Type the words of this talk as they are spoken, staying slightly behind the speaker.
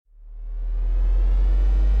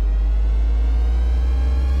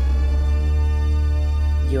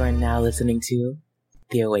are now listening to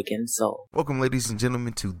The Awakened Soul. Welcome, ladies and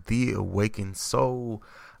gentlemen, to The Awakened Soul.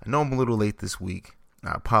 I know I'm a little late this week.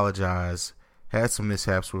 I apologize. Had some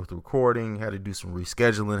mishaps with recording, had to do some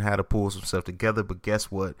rescheduling, had to pull some stuff together, but guess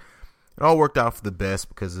what? It all worked out for the best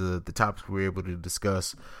because of the topics we were able to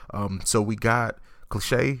discuss. So we got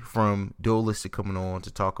Cliche from Dualistic coming on to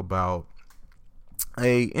talk about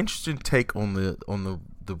a interesting take on the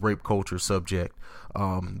rape culture subject.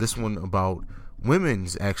 This one about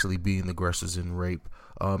women's actually being the aggressors in rape,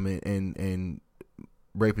 and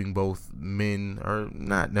raping both men, or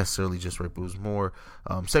not necessarily just rape. It was more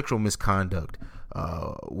sexual misconduct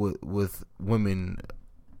with women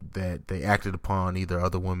that they acted upon, either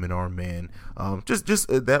other women or men. Just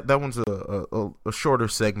that one's a shorter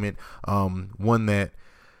segment, one that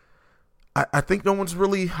I think no one's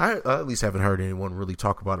really, I at least haven't heard anyone really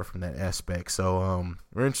talk about it from that aspect. So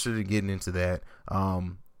we're interested in getting into that.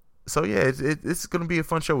 So yeah, it's going to be a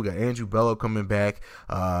fun show. We got Andrew Bello coming back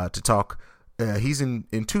to talk. He's in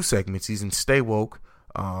two segments. He's in Stay Woke,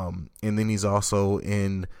 and then he's also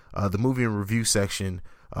in the movie and review section,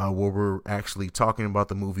 where we're actually talking about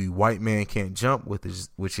the movie White Man Can't Jump,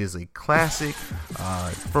 which is a classic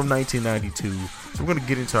from 1992. So we're going to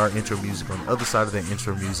get into our intro music. On the other side of that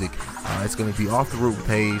intro music, it's going to be Off the Road with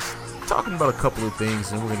Hayes, talking about a couple of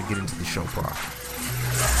things, and we're going to get into the show proper.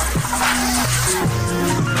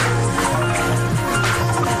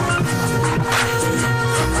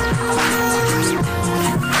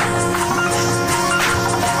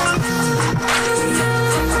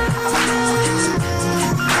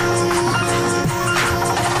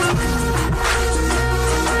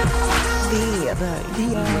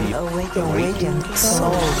 The Awakened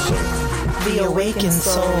Soul. The Awakened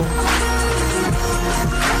Soul.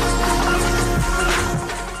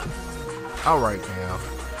 All right, now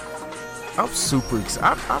I'm super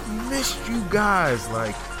excited. I've missed you guys.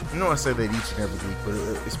 Like, I say that each and every week, but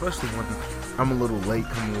especially when I'm a little late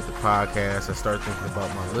coming with the podcast, I start thinking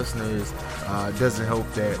about my listeners. It doesn't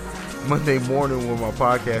help that Monday morning when my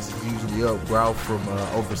podcast is usually up, Ralph from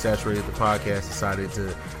Oversaturated the Podcast decided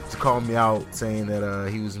to call me out, saying that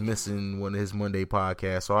he was missing one of his Monday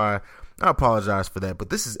podcasts. So I apologize for that.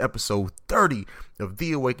 But this is episode 30 of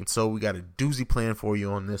The Awakened Soul. We got a doozy plan for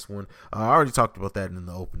you on this one. I already talked about that in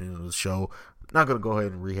the opening of the show. Not going to go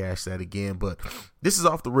ahead and rehash that again, but this is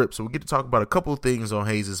off the rip. So we get to talk about a couple of things on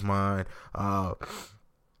Hayes' mind. And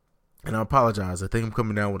I apologize. I think I'm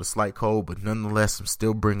coming down with a slight cold, but nonetheless, I'm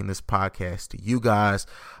still bringing this podcast to you guys.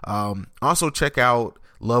 Also, check out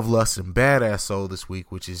Love, Lust, and Badass Soul this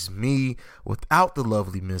week, which is me without the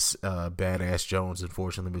lovely Miss Badass Jones,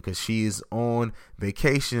 unfortunately, because she is on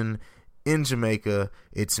vacation in Jamaica.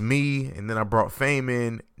 It's me, and then I brought Fame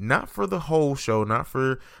in, not for the whole show, not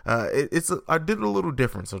for I did it a little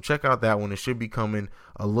different, so check out that one. It should be coming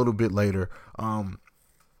a little bit later.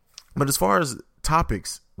 But as far as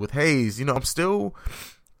topics with Hayes, I'm still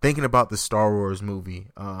thinking about the Star Wars movie.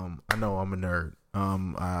 I know I'm a nerd.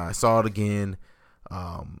 I saw it again.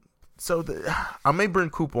 So I may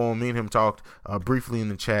bring Coop on. Me and him talked briefly in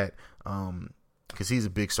the chat, because he's a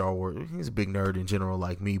big Star Wars. He's a big nerd in general,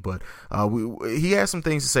 like me. But he has some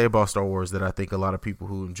things to say about Star Wars that I think a lot of people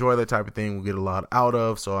who enjoy that type of thing will get a lot out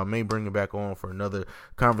of. So I may bring him back on for another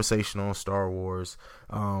conversation on Star Wars.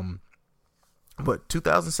 But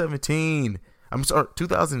 2018.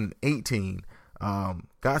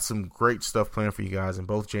 Got some great stuff planned for you guys in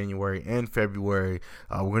both January and February.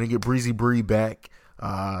 We're going to get Breezy Bree back. Me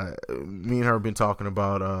and her have been talking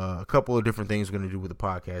about a couple of different things we're going to do with the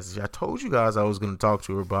podcast. I told you guys I was going to talk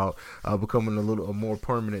to her about becoming a more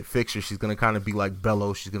permanent fixture. She's going to kind of be like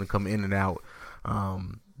Bello. She's going to come in and out.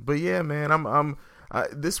 But yeah, man,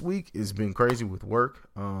 this week has been crazy with work.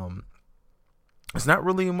 It's not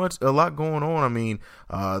really a lot going on. I mean,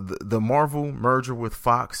 the Marvel merger with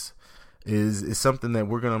Fox is something that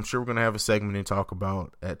I'm sure we're gonna have a segment and talk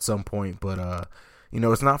about at some point. But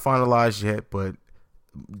it's not finalized yet. But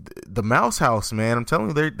the Mouse House, man, I'm telling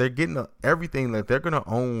you, they're getting everything that they're gonna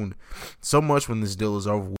own so much when this deal is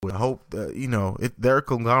over with. I hope they're a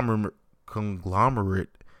conglomerate,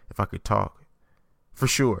 if I could talk, for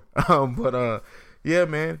sure. But yeah,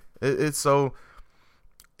 man, it's so.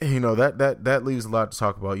 That leaves a lot to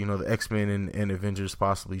talk about. The X-Men and Avengers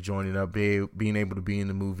possibly joining up, being able to be in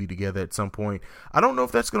the movie together at some point. I don't know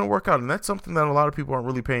if that's going to work out, and that's something that a lot of people aren't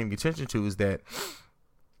really paying attention to, is that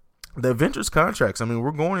the Avengers contracts. I mean, we're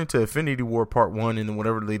going into Infinity War Part 1 and then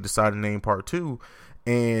whatever they decide to name Part 2,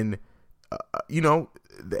 and the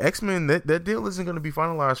X-Men, that deal isn't going to be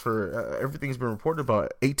finalized for everything's been reported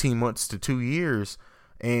about 18 months to 2 years,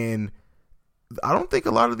 and I don't think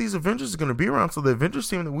a lot of these Avengers are going to be around. So the Avengers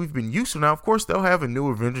team that we've been used to now, of course, they'll have a new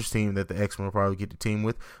Avengers team that the X-Men will probably get to team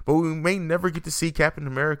with, but we may never get to see Captain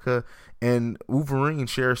America and Wolverine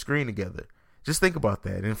share a screen together. Just think about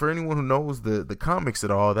that. And for anyone who knows the comics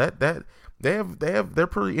at all, that they're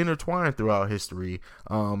pretty intertwined throughout history.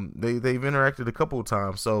 They've interacted a couple of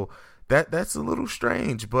times, so that's a little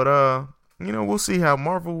strange. But we'll see how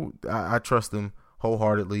Marvel. I trust them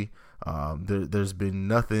wholeheartedly. There's been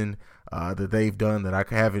nothing that they've done that I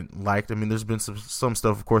haven't liked. I mean, there's been some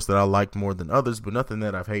stuff, of course, that I liked more than others, but nothing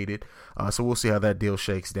that I've hated. So we'll see how that deal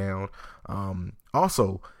shakes down.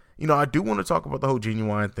 Also, I do want to talk about the whole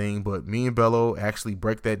Genuine thing, but me and Bello actually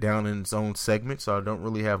break that down in its own segment, so I don't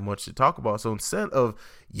really have much to talk about. So instead of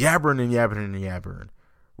yabbering,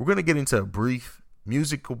 we're going to get into a brief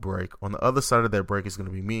musical break. On the other side of that break is going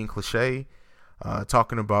to be me and Cliche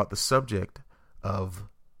talking about the subject of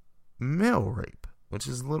male rape, which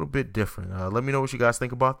is a little bit different. Let me know what you guys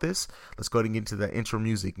think about this. Let's go ahead and get into that intro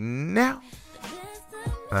music now.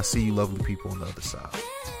 And I see you lovely people on the other side.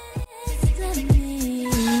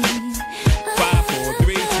 5, 4,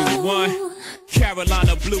 3, 2, 1.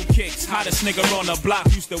 Carolina blue kicks, hottest nigga on the block.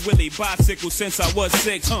 Used to Willie bicycle since I was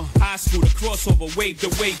 6. High school, the crossover, wave the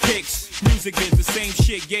way kicks. Music is the same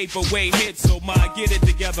shit, gave away hits. So my get it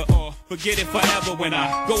together or forget it forever. When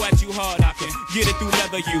I go at you hard, I can get it through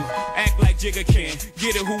leather. You act like Jigga can,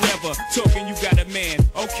 get it whoever. Talking you got a man,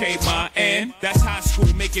 okay ma, and that's high school,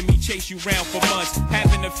 making me chase you round for months.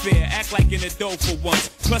 Having a fear, act like an adult for once.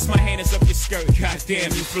 Plus my hand is up your skirt,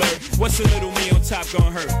 goddamn you flirt. What's a little me on top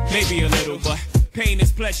gonna hurt? Maybe a little, but pain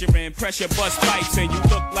is pleasure and pressure bust pipes. And you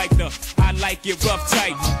look like the I like it rough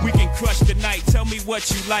tight. We can crush the night, tell me what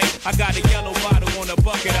you like. I got a yellow bottle on a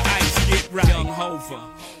bucket of ice, get right. Young Hova.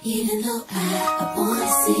 Even though I wanna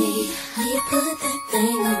see how you put that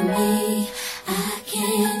thing on me, I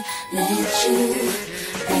can't let you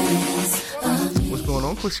pass on me. What's going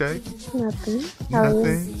on, Cliche? Nothing.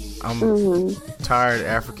 Nothing. I'm tired,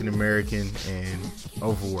 African American, and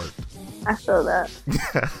overworked. I feel that.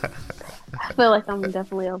 I feel like I'm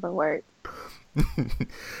definitely overworked.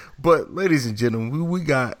 But, ladies and gentlemen, we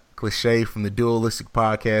got Cliche from the Dualistic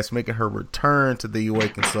Podcast making her return to the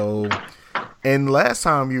Awakened Soul. And last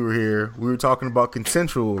time you were here, we were talking about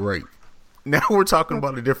consensual rape. Now we're talking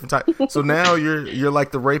about a different type. So now you're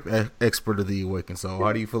like the rape expert of the Awakened Soul.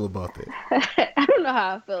 How do you feel about that? I don't know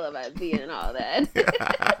how I feel about being all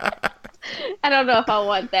that. I don't know if I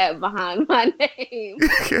want that behind my name.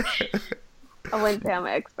 I wouldn't say I'm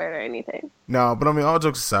an expert or anything. No, but I mean, all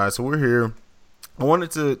jokes aside, so we're here. I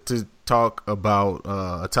wanted to talk about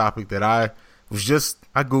a topic that I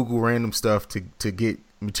Googled random stuff to get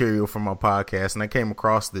material for my podcast, and I came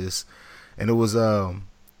across this, and it was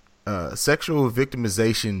sexual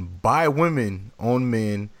victimization by women on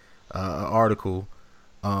men article,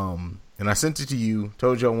 and I sent it to you,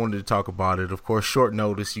 told you I wanted to talk about it. Of course, short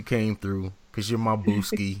notice, you came through because you're my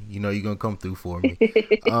booski. You're gonna come through for me.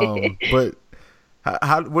 But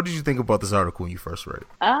what did you think about this article when you first read it?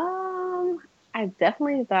 I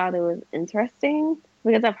definitely thought it was interesting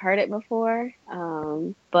because I've heard it before,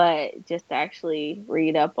 but just to actually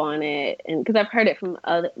read up on it, and because I've heard it from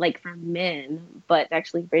from men, but to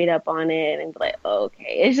actually read up on it and be like, oh,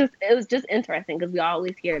 okay, it was just interesting because we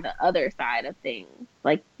always hear the other side of things,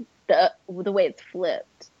 like the way it's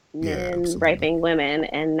flipped, men raping women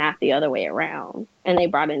and not the other way around, and they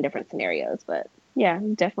brought in different scenarios, but. Yeah,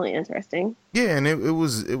 definitely interesting. Yeah, and it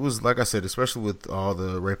was like I said, especially with all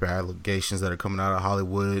the rape allegations that are coming out of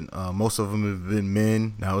Hollywood. Most of them have been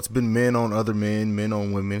men. Now it's been men on other men, men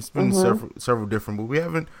on women. It's been several different, but we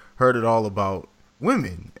haven't heard it all about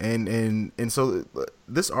women. And so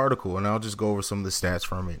this article, and I'll just go over some of the stats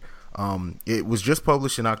from it. It was just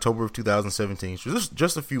published in October of 2017, so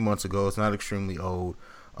just a few months ago. It's not extremely old,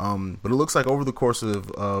 but it looks like over the course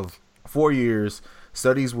of 4 years,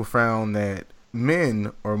 studies were found that men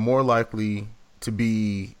are more likely to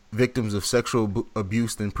be victims of sexual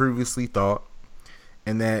abuse than previously thought,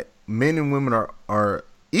 and that men and women are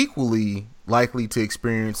equally likely to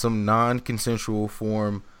experience some non-consensual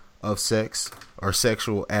form of sex or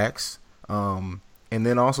sexual acts. And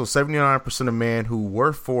then also 79% of men who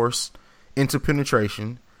were forced into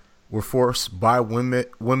penetration were forced by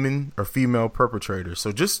women or female perpetrators.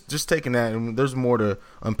 So just taking that, and there's more to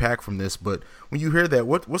unpack from this, but when you hear that,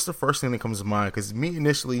 what's the first thing that comes to mind? Because me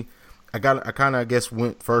initially, I kind of, I guess,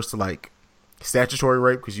 went first to like statutory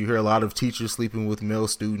rape, because you hear a lot of teachers sleeping with male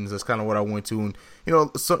students. That's kind of what I went to, and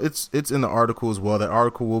so it's in the article as well. That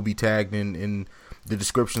article will be tagged in the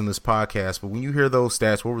description of this podcast. But when you hear those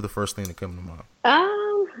stats, what were the first thing that come to mind?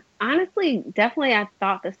 Honestly, definitely, I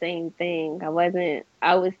thought the same thing. I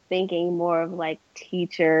was thinking more of like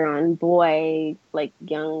teacher on boy, like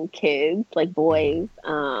young kids, like boys.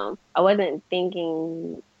 I wasn't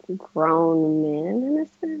thinking grown men in a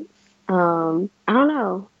sense. I don't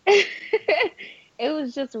know. It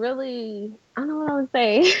was just really, I don't know what I would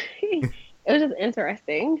say. It was just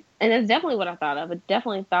interesting. And it's definitely what I thought of. I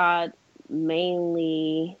definitely thought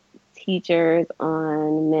mainly teachers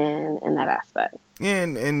on men in that aspect.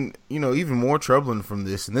 And you know, even more troubling from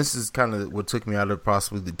this, and this is kind of what took me out of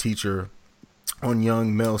possibly the teacher on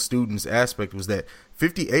young male students aspect, was that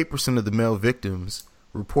 58% of the male victims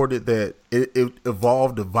reported that it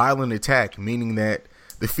evolved a violent attack, meaning that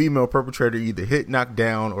the female perpetrator either hit, knocked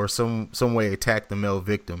down, or some way attacked the male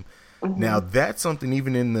victim. Mm-hmm. Now, that's something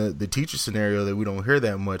even in the teacher scenario that we don't hear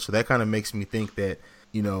that much. So that kind of makes me think that,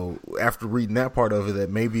 you know, after reading that part of it, that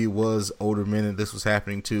maybe it was older men that this was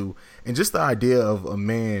happening to. And just the idea of a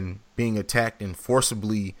man being attacked and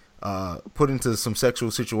forcibly put into some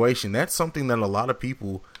sexual situation, that's something that a lot of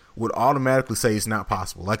people would automatically say is not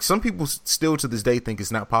possible. Like, some people still to this day think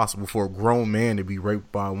it's not possible for a grown man to be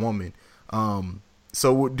raped by a woman.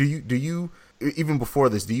 So do you even before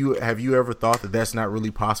this, have you ever thought that that's not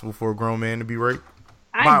really possible for a grown man to be raped?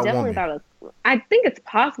 I definitely thought I think it's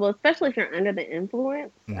possible, especially if you're under the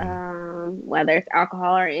influence, whether it's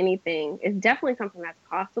alcohol or anything. It's definitely something that's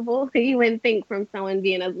possible. You wouldn't think from someone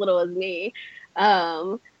being as little as me.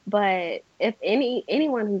 But if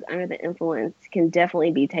anyone who's under the influence can definitely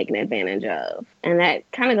be taken advantage of. And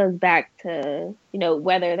that kind of goes back to, you know,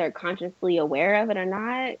 whether they're consciously aware of it or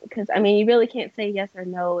not. Because, I mean, you really can't say yes or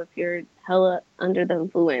no if you're hella under the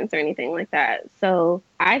influence or anything like that. So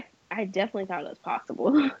I definitely thought it was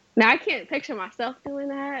possible. Now, I can't picture myself doing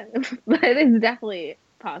that, but it's definitely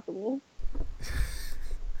possible.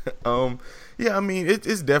 Yeah, I mean,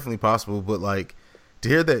 it's definitely possible, but like, to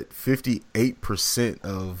hear that 58%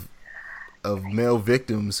 of male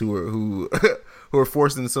victims who are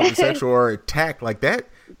forced into something sexual or attacked like that,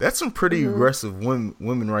 that's some pretty aggressive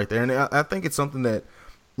women right there. And I think it's something that,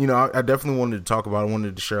 you know, I definitely wanted to talk about. I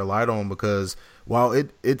wanted to share a light on, because while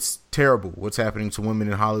it's terrible what's happening to women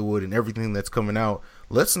in Hollywood and everything that's coming out,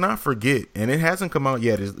 let's not forget, and it hasn't come out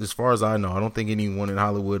yet as far as I know. I don't think anyone in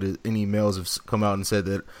Hollywood, any males have come out and said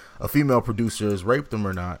that a female producer has raped them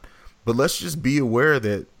or not. But let's just be aware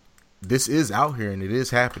that this is out here and it is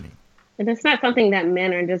happening. And it's not something that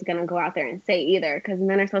men are just going to go out there and say either, because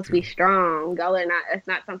men are supposed to be strong. Y'all are not. It's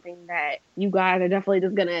not something that you guys are definitely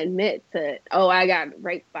just going to admit to, oh, I got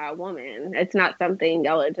raped by a woman. It's not something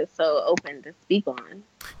y'all are just so open to speak on.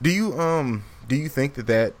 Do you think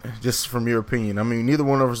that, just from your opinion, I mean, neither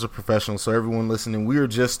one of us are professionals, so everyone listening, we are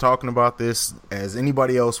just talking about this as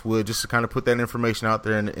anybody else would, just to kind of put that information out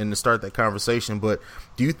there and to start that conversation. But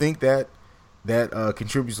do you think that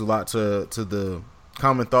contributes a lot to the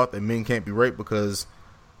common thought that men can't be raped, because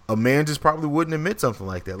a man just probably wouldn't admit something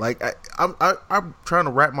like that? Like, I'm trying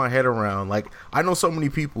to wrap my head around, like, I know so many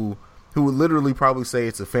people who would literally probably say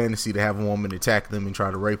it's a fantasy to have a woman attack them and try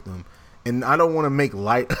to rape them. And I don't want to make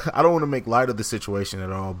light. I don't want to make light of the situation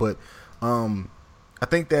at all. But I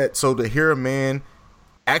think that, so to hear a man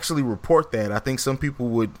actually report that, I think some people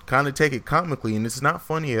would kind of take it comically, and it's not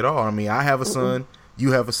funny at all. I mean, I have a son.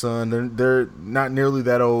 You have a son. They're not nearly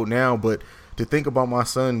that old now, but to think about my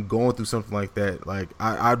son going through something like that, like,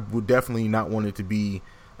 I would definitely not want it to be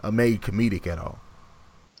made comedic at all.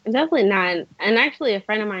 Definitely not. And actually, a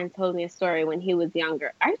friend of mine told me a story when he was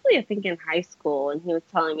younger. Actually, I think in high school, and he was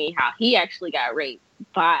telling me how he actually got raped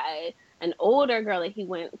by an older girl that he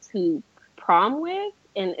went to prom with.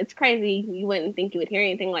 And it's crazy. You wouldn't think you would hear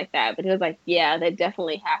anything like that. But he was like, yeah, that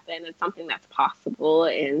definitely happened. It's something that's possible.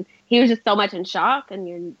 And he was just so much in shock.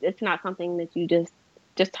 And it's not something that you just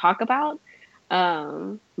talk about.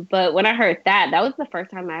 But when I heard that was the first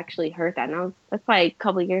time I actually heard that. And that's like a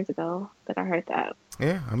couple of years ago that I heard that.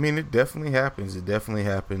 Yeah, I mean, it definitely happens. It definitely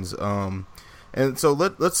happens. And so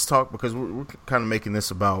let's talk, because we're kind of making this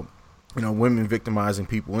about, you know, women victimizing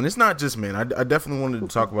people. And it's not just men. I definitely wanted to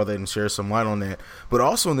talk about that and share some light on that. But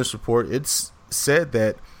also in this report, it's said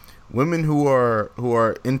that women who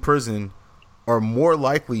are in prison are more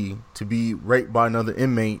likely to be raped by another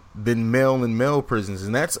inmate than male in male prisons.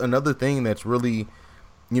 And that's another thing that's really,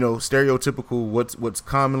 you know, stereotypical, what's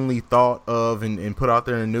commonly thought of and put out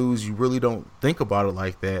there in the news. You really don't think about it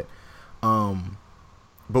like that.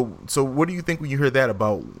 But so what do you think when you hear that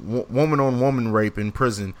about woman on woman rape in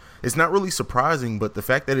prison? It's not really surprising, but the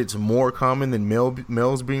fact that it's more common than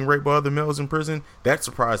males being raped by other males in prison, that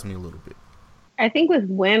surprised me a little bit. I think with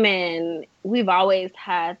women, we've always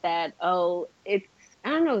had that, I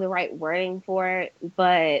don't know the right wording for it,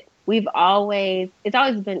 but it's always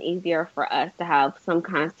been easier for us to have some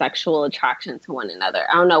kind of sexual attraction to one another.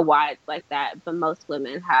 I don't know why it's like that, but most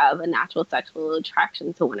women have a natural sexual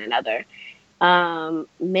attraction to one another. Men,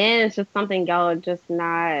 it's just something y'all are just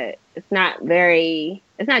not, it's not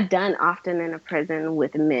done often in a prison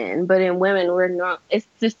with men, but in women, it's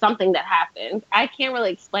just something that happens. I can't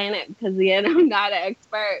really explain it because, again, I'm not an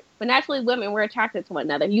expert, but naturally women, we're attracted to one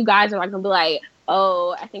another. You guys are not going to be like,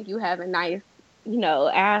 oh, I think you have a nice,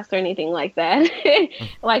 ass or anything like that.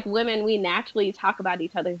 Like women, we naturally talk about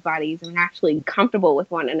each other's bodies and we're actually comfortable with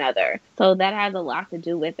one another. So that has a lot to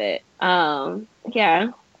do with it.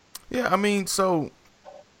 Yeah. Yeah, I mean, so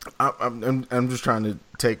I'm just trying to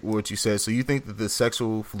take what you said. So you think that the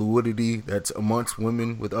sexual fluidity that's amongst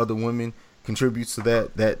women with other women contributes to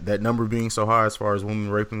that number being so high as far as women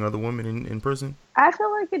raping other women in prison? I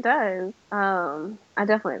feel like it does. I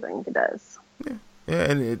definitely think it does. Yeah,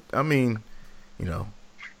 and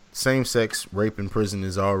same-sex rape in prison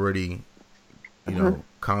is already,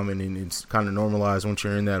 common, and it's kind of normalized once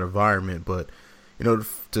you're in that environment. But,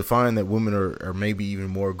 to find that women are maybe even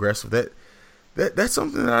more aggressive, that's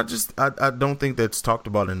something that I don't think that's talked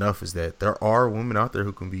about enough, is that there are women out there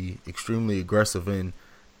who can be extremely aggressive. And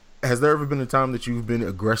has there ever been a time that you've been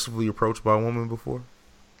aggressively approached by a woman before?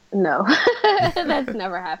 No, that's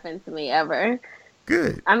never happened to me ever.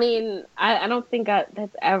 Good. I mean, I don't think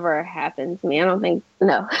that's ever happened to me. I don't think,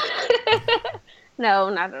 no.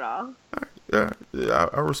 No, not at all. Yeah,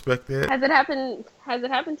 I respect that. Has it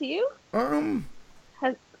happened to you?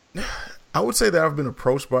 I would say that I've been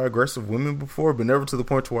approached by aggressive women before, but never to the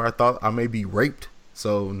point to where I thought I may be raped.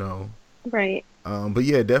 So no. Right. But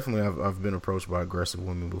yeah, definitely I've been approached by aggressive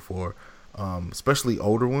women before, especially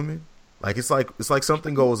older women. Like it's like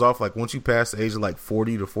something goes off. Like once you pass the age of like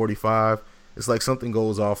 40 to 45, it's like something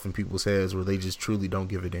goes off in people's heads where they just truly don't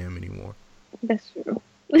give a damn anymore. That's true.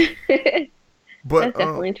 But that's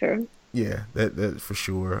definitely true. Yeah, that for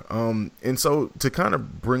sure. And so to kind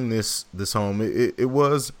of bring this home, it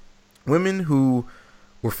was women who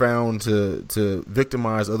were found to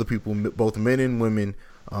victimize other people, both men and women,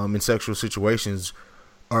 in sexual situations,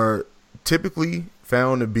 are typically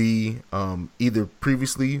found to be either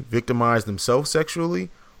previously victimized themselves sexually,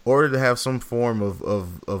 or to have some form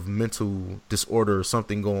of mental disorder or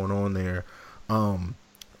something going on there.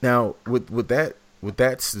 Now with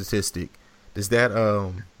that statistic, does that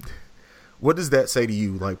what does that say to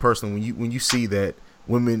you, like personally, when you see that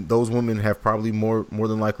those women have probably more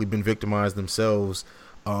than likely been victimized themselves?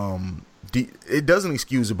 It doesn't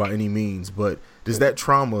excuse it by any means, but does that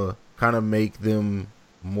trauma kind of make them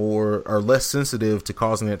more or less sensitive to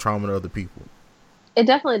causing that trauma to other people? It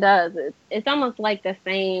definitely does. It's almost like the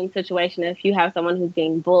same situation if you have someone who's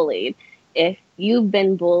being bullied. If you've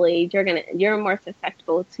been bullied, you're more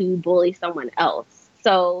susceptible to bully someone else.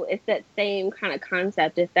 So it's that same kind of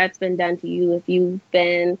concept. If that's been done to you, if you've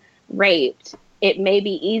been raped, it may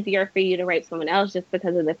be easier for you to rape someone else just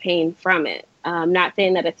because of the pain from it. Not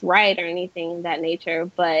saying that it's right or anything of that nature,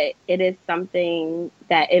 but it is something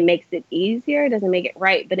that it makes it easier. It doesn't make it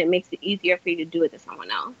right, but it makes it easier for you to do it to someone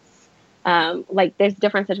else. Like there's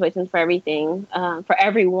different situations for everything, for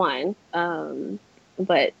everyone.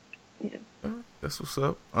 But yeah. That's what's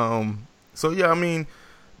up. So yeah, I mean,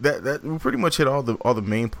 that we pretty much hit all the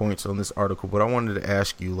main points on this article, but I wanted to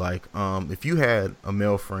ask you, like, if you had a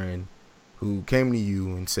male friend who came to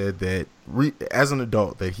you and said that as an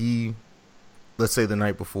adult that he, let's say the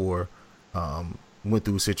night before, went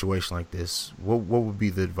through a situation like this, what would be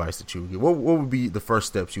the advice that you would give? What would be the first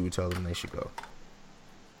steps you would tell them they should go?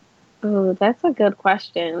 Oh, that's a good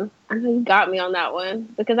question. I know you got me on that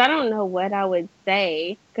one because I don't know what I would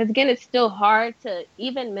say. Because again, it's still hard to,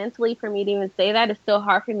 even mentally for me to even say that, it's still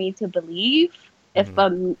hard for me to believe. If a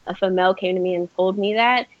male came to me and told me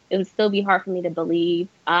that, it would still be hard for me to believe.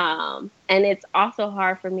 And it's also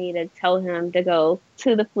hard for me to tell him to go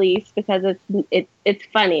to the police because it's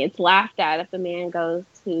funny. It's laughed at if a man goes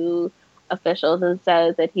to officials and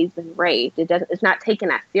says that he's been raped. It's not taken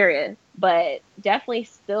that serious, but definitely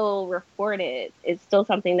still reported. It's still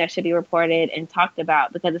something that should be reported and talked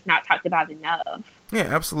about because it's not talked about enough. Yeah,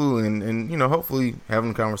 absolutely. And hopefully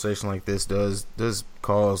having a conversation like this does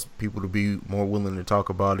cause people to be more willing to talk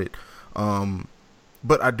about it.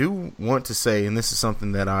 But I do want to say, and this is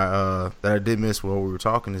something that I did miss while we were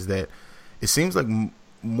talking, is that it seems like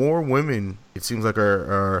more women,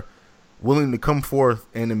 are willing to come forth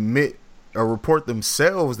and admit or report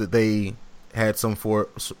themselves that they had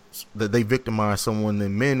that they victimized someone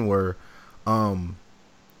than men were. And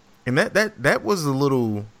that was a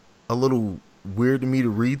little weird to me to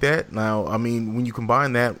read that. Now, I mean, when you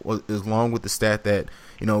combine that along with the stat that,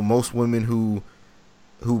 most women who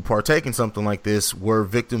who partake in something like this were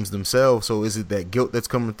victims themselves. So is it that guilt that's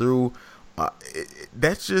coming through?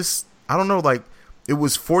 That's just, I don't know. Like, it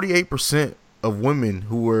was 48% of women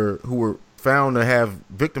who were found to have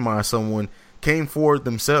victimized someone came forward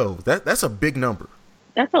themselves. That's a big number.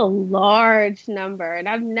 That's a large number, and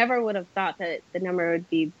I never would have thought that the number would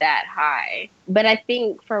be that high. But I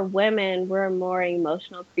think for women, we're more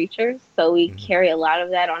emotional creatures, so we carry a lot of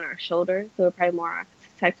that on our shoulders. So we're probably more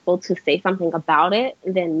susceptible to say something about it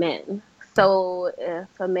than men. So if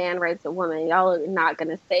a man rapes a woman, y'all are not going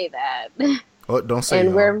to say that. Oh, don't say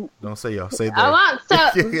y'all. Don't say y'all. Say that.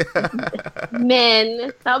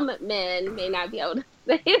 Some men may not be able to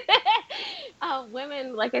say that.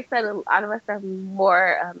 Women, like I said, a lot of us are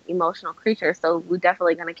more emotional creatures, so we're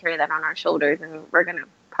definitely going to carry that on our shoulders, and we're going to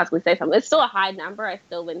possibly say something. It's still a high number. I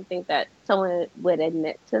still wouldn't think that someone would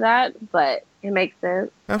admit to that, but it makes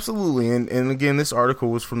sense. Absolutely. And again, this article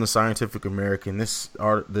was from the Scientific American.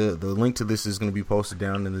 The link to this is going to be posted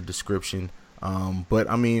down in the description. But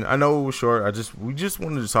I mean, I know it was short. We just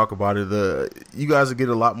wanted to talk about it. You guys will get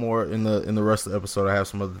a lot more in the rest of the episode. I have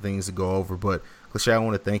some other things to go over, but Cliche, I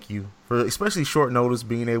want to thank you for especially short notice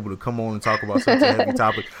being able to come on and talk about such a heavy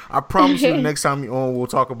topic. I promise you, the next time you're on, we'll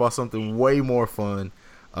talk about something way more fun.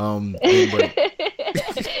 Where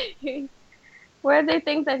are there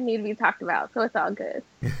things that need to be talked about? So it's all good.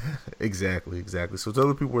 Exactly. So tell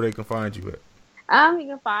the people where they can find you at. You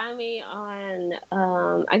can find me on,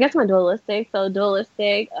 I guess my Dualistic. So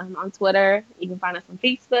Dualistic on Twitter. You can find us on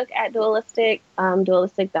Facebook at Dualistic,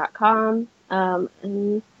 dualistic.com.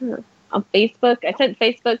 And on Facebook. I said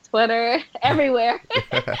Facebook, Twitter, everywhere.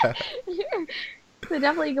 So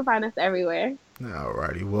definitely you can find us everywhere.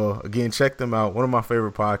 Alrighty. Well, again, check them out. One of my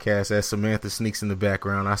favorite podcasts, as Samantha sneaks in the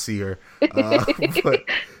background. I see her. But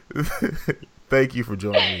thank you for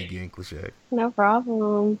joining me again, Cliche. No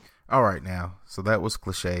problem. All right, now. So that was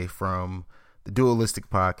Cliche from the Dualistic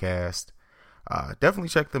podcast. Definitely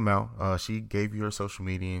check them out. She gave you her social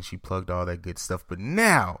media and she plugged all that good stuff. But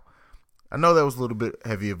now, I know that was a little bit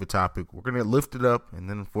heavy of a topic. We're going to lift it up, and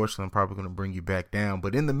then unfortunately I'm probably going to bring you back down.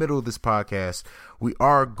 But in the middle of this podcast, we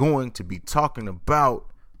are going to be talking about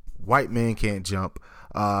White Man Can't Jump.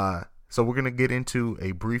 So we're going to get into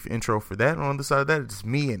a brief intro for that. And on the side of that, it's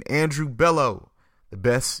me and Andrew Bello, the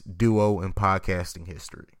best duo in podcasting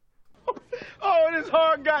history. Oh, it is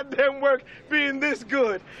hard goddamn work being this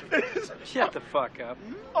good. Shut the fuck up.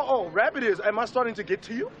 Oh, rap it is. Am I starting to get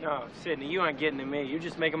to you? No, Sidney, you aren't getting to me. You're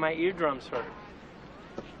just making my eardrums hurt.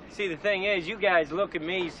 See, the thing is, you guys look at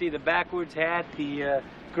me, you see the backwards hat, the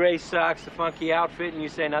gray socks, the funky outfit, and you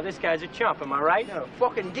say, now this guy's a chump, am I right? No,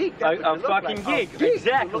 fucking geek. A fucking geek,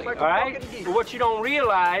 exactly, all right? But what you don't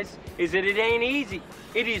realize is that it ain't easy.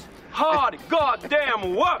 It is hard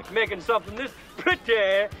goddamn work making something this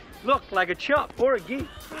pretty look like a chump or a geek.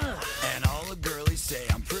 And all the girlies say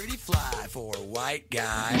I'm pretty fly for a white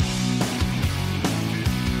guy.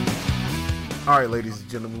 All right, ladies and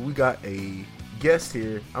gentlemen, we got a guest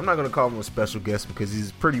here. I'm not going to call him a special guest because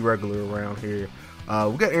he's pretty regular around here.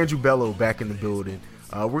 We got Andrew Bello back in the building.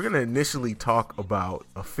 We're going to initially talk about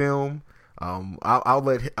a film.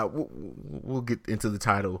 We'll get into the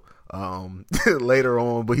title later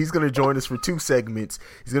on, but he's going to join us for two segments.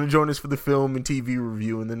 He's going to join us for the film and TV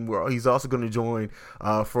review, and then he's also going to join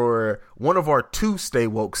for one of our two Stay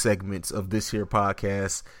Woke segments of this here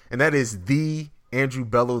podcast, and that is the Andrew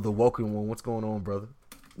Bello, the Woken One. What's going on, brother?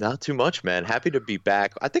 Not too much, man. Happy to be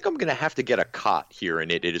back. I think I'm gonna have to get a cot here in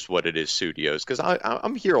It Is What It Is Studios because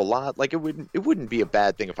I'm here a lot. Like it wouldn't be a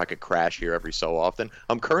bad thing if I could crash here every so often.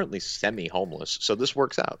 I'm currently semi-homeless, so this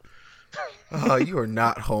works out. You are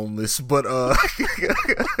not homeless, but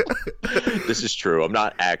this is true. I'm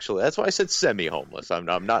not actually. That's why I said semi-homeless. I'm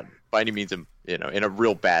not by any means in a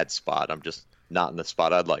real bad spot. I'm just not in the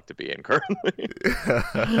spot I'd like to be in currently.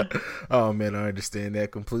 Oh man, I understand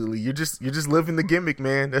that completely. You're just living the gimmick,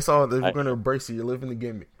 man. That's all. We're going to embrace it. You're living the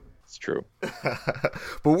gimmick. It's true.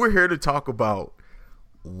 But we're here to talk about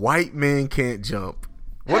White Man Can't Jump.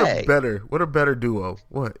 What a better duo.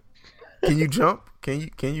 What? Can you jump? Can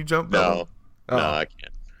you jump? No, I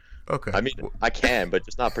can't. Okay. I mean, I can, but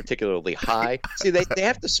just not particularly high. See, they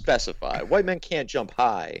have to specify. White men can't jump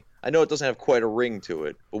high. I know it doesn't have quite a ring to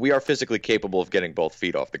it, but we are physically capable of getting both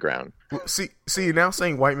feet off the ground. See, now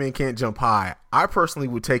saying white men can't jump high, I personally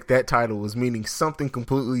would take that title as meaning something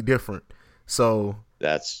completely different. So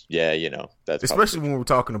that's especially when we're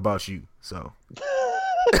talking about you. So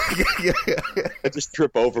I just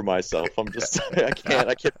trip over myself. I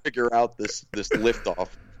can't figure out this lift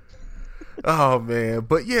off. Oh man,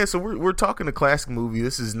 but yeah, so we're talking a classic movie.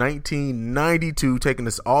 This is 1992, taking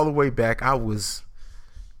us all the way back. I was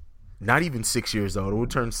not even 6 years old. It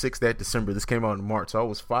would turn 6 that December. This came out in March, so I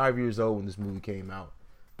was 5 years old when this movie came out.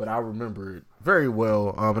 But I remember it very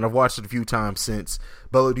well, and I've watched it a few times since.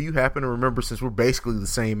 Bello, do you happen to remember, since we're basically the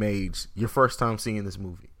same age, your first time seeing this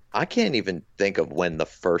movie? I can't even think of when the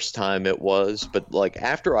first time it was, but like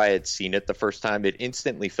after I had seen it the first time, it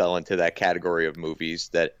instantly fell into that category of movies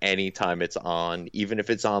that anytime it's on, even if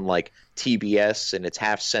it's on like TBS and it's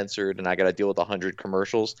half censored and I got to deal with 100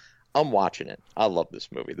 commercials, I'm watching it. I love this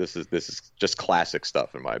movie. This is just classic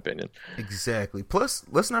stuff in my opinion. Exactly. Plus,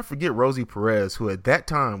 let's not forget Rosie Perez, who at that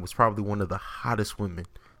time was probably one of the hottest women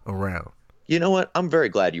around. You know what? I'm very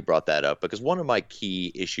glad you brought that up, because one of my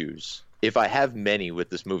key issues, if I have many with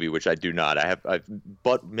this movie, which I do not, I've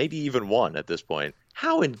but maybe even one at this point.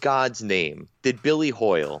 How in God's name did Billy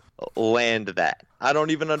Hoyle land that? I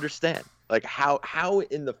don't even understand. Like how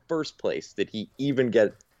in the first place did he even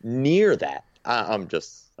get near that? I don't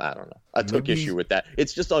know. I took issue with that.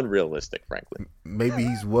 It's just unrealistic, frankly. Maybe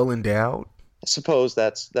he's well endowed. I suppose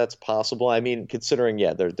that's possible. I mean, considering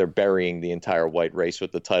they're burying the entire white race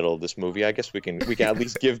with the title of this movie, I guess we can at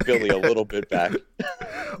least give Billy a little bit back.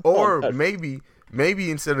 Or maybe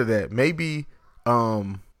instead of that, maybe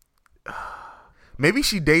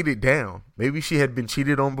she dated down. Maybe she had been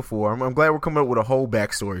cheated on before. I'm glad we're coming up with a whole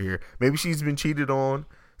backstory here. Maybe she's been cheated on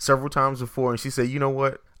several times before, and she said, you know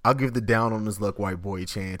what? I'll give the down on his luck white boy a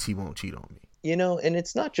chance. He won't cheat on me. You know, and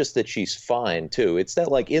it's not just that she's fine, too. It's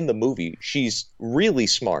that, like, in the movie, she's really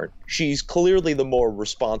smart. She's clearly the more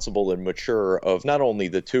responsible and mature of not only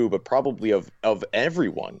the two, but probably of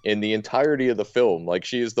everyone in the entirety of the film. Like,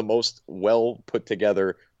 she is the most well put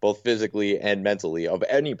together, both physically and mentally, of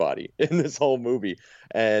anybody in this whole movie.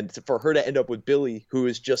 And for her to end up with Billy, who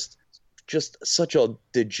is just such a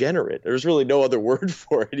degenerate. There's really no other word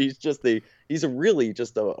for it. He's really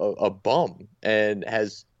just a bum, and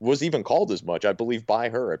was even called as much, I believe, by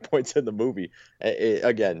her at points in the movie.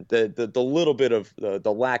 Again, the little bit of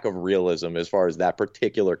the lack of realism as far as that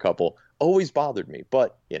particular couple always bothered me.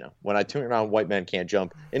 But, you know, when I turn around White Man Can't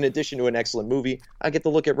Jump, in addition to an excellent movie, I get to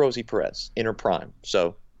look at Rosie Perez in her prime.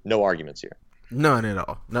 So no arguments here. None at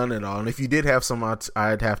all. And if you did have some,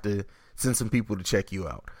 I'd have to send some people to check you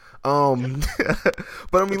out.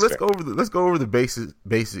 But I mean, let's go over the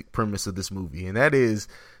basic premise of this movie, and that is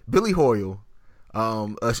Billy Hoyle,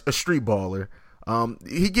 a street baller.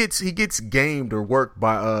 He gets gamed or worked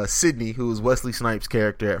by Sidney, who is Wesley Snipes'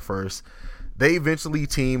 character at first. They eventually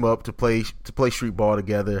team up to play street ball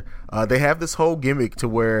together. They have this whole gimmick to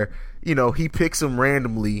where, you know, he picks him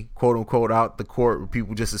randomly, quote unquote, out the court where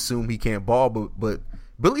people just assume he can't ball, but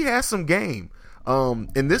Billy has some game.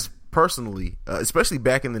 And this, personally, especially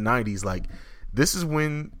back in the 90s, like, this is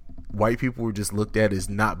when white people were just looked at as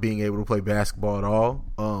not being able to play basketball at all,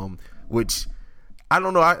 which I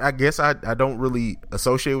don't know. I guess I don't really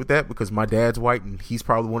associate with that because my dad's white and he's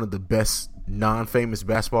probably one of the best non-famous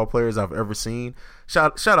basketball players I've ever seen.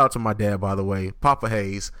 Shout out to my dad, by the way, Papa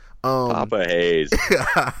Hayes. Papa Hayes.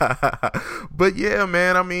 But yeah,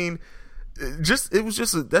 man, I mean, that's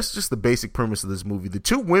just the basic premise of this movie. The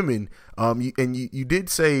two women, you did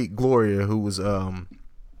say Gloria, who was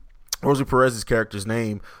Rosie Perez's character's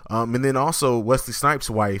name, and then also Wesley Snipes'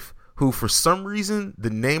 wife, who for some reason the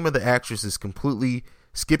name of the actress is completely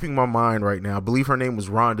skipping my mind right now. I believe her name was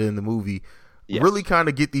Rhonda in the movie. Yes. Really kind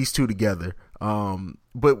of get these two together.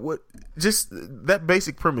 But what, just that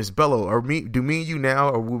basic premise, Bello, do me and you now,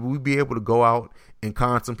 or will we be able to go out and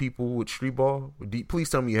con some people with street ball? Please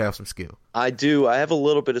tell me you have some skill. I do. I have a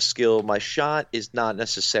little bit of skill. My shot is not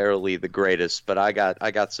necessarily the greatest, but I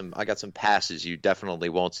got some passes you definitely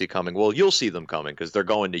won't see coming. Well, you'll see them coming because they're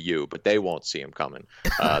going to you, but they won't see them coming.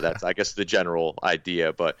 That's, I guess, the general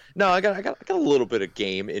idea. But no, I got a little bit of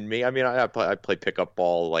game in me. I mean, I play pickup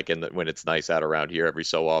ball like when it's nice out around here every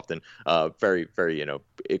so often. Very, very, you know,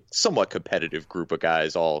 somewhat competitive group of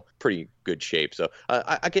guys, all pretty good shape. So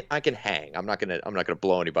I can hang. I'm not gonna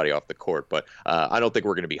blow anybody off the court, but I don't think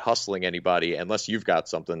we're gonna be hustling anybody unless you've got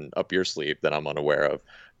something up your sleeve that I'm unaware of.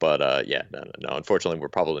 But yeah, no. Unfortunately, we're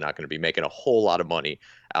probably not going to be making a whole lot of money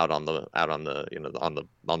out on the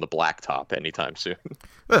blacktop anytime soon.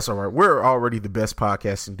 That's all right. We're already the best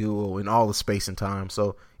podcasting duo in all of space and time,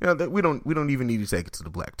 so you know that we don't even need to take it to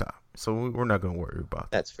the blacktop. So we're not going to worry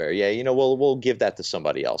about that. That's fair. Yeah, you know, we'll give that to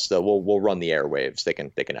somebody else. So we'll run the airwaves. They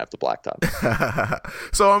can have the blacktop.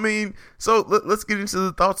 So I mean, let's get into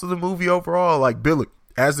the thoughts of the movie overall. Like Billy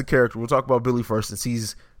as the character, we'll talk about Billy first, since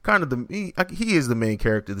he's kind of he is the main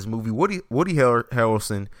character of this movie. Woody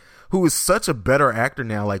Harrelson, who is such a better actor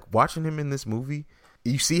now. Like, watching him in this movie,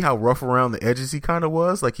 you see how rough around the edges he kind of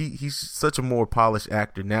was. Like, he's such a more polished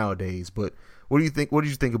actor nowadays. But what do you think? What did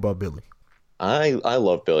you think about Billy? I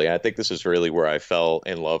love Billy. I think this is really where I fell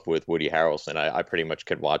in love with Woody Harrelson. I pretty much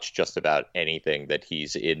could watch just about anything that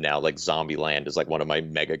he's in now. Like Zombieland is like one of my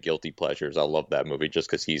mega guilty pleasures. I love that movie just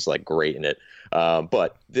because he's like great in it.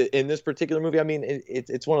 But in this particular movie, I mean,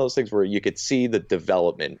 it's one of those things where you could see the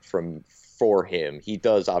development for him. He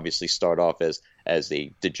does obviously start off as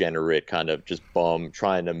a degenerate kind of just bum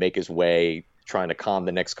trying to make his way, trying to con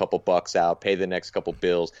the next couple bucks out, pay the next couple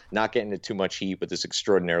bills, not getting into too much heat with this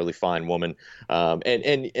extraordinarily fine woman.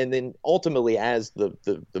 And then ultimately, as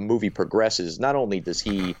the movie progresses, not only does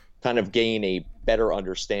he kind of gain a better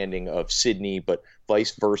understanding of Sydney, but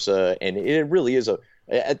vice versa. And it really is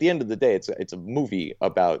at the end of the day, it's a movie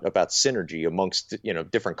about synergy amongst,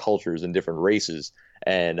 different cultures and different races.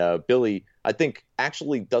 And Billy, I think,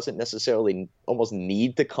 actually doesn't necessarily almost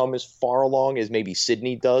need to come as far along as maybe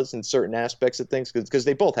Sydney does in certain aspects of things, because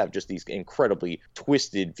they both have just these incredibly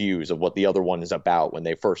twisted views of what the other one is about when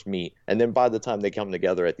they first meet. And then by the time they come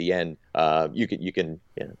together at the end, you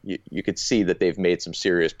could see that they've made some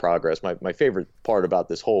serious progress. My favorite part about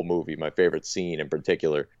this whole movie, my favorite scene in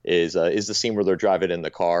particular, is the scene where they're driving in the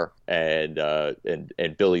car and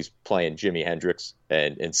Billy's playing Jimi Hendrix,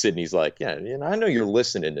 and Sydney's like, yeah, I know you're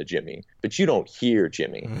listening to Jimmy, but you don't hear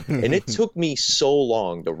Jimmy. And it took me so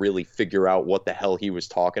long to really figure out what the hell he was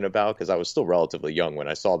talking about, because I was still relatively young when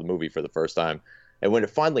I saw the movie for the first time. And when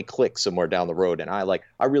it finally clicked somewhere down the road, and I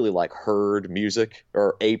really heard music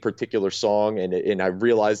or a particular song, and I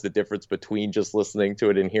realized the difference between just listening to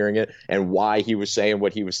it and hearing it, and why he was saying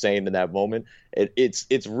what he was saying in that moment.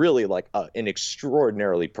 It's really like an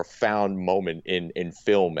extraordinarily profound moment in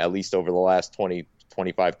film, at least over the last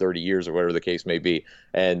 25, 30 years or whatever the case may be.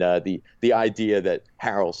 And the idea that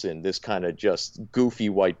Harrelson, this kind of just goofy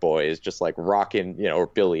white boy, is just like rocking, or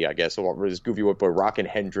Billy, I guess, or this goofy white boy rocking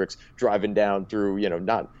Hendrix, driving down through,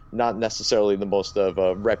 not necessarily the most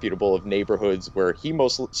reputable of neighborhoods, where he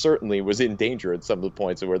most certainly was in danger at some of the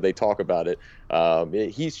points where they talk about it.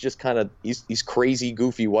 He's just kind of, he's crazy,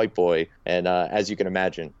 goofy white boy. And as you can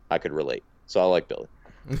imagine, I could relate. So I like Billy.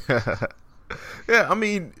 Yeah, I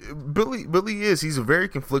mean, Billy he's a very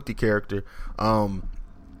conflicted character.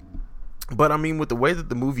 But I mean, with the way that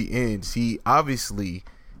the movie ends, he obviously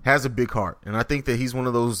has a big heart. And I think that he's one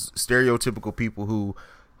of those stereotypical people who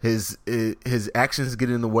his actions get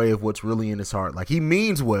in the way of what's really in his heart. Like, he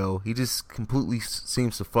means well, he just completely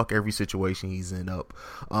seems to fuck every situation he's in up,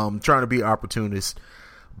 trying to be an opportunist.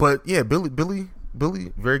 But yeah, Billy,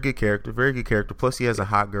 very good character. Plus he has a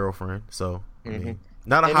hot girlfriend, so I mean,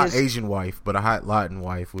 not a hot Asian wife, but a hot Latin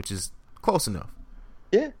wife, which is close enough.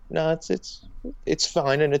 Yeah, no, it's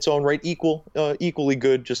fine in its own right, equally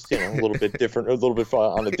good, just a little bit different, a little bit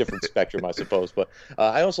on a different spectrum, I suppose. But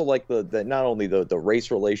I also like the not only the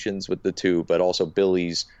race relations with the two, but also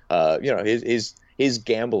Billy's, his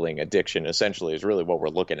gambling addiction essentially is really what we're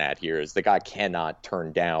looking at here. Is the guy cannot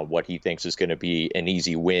turn down what he thinks is going to be an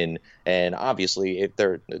easy win, and obviously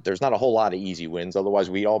there's not a whole lot of easy wins, otherwise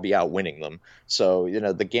we'd all be out winning them. So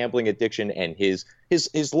the gambling addiction and his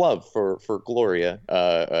love for Gloria,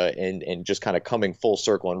 and just kind of coming full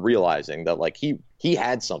circle and realizing that he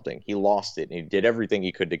had something, he lost it, and he did everything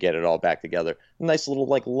he could to get it all back together. Nice little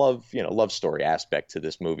love story aspect to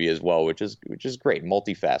this movie as well, which is great,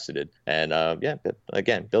 multifaceted. And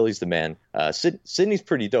again, Billy's the man. Sydney's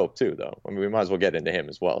pretty dope too, though. I mean, we might as well get into him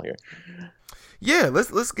as well here. Yeah,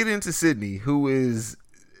 let's get into Sydney, who is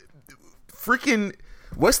freaking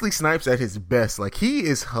Wesley Snipes at his best. Like, he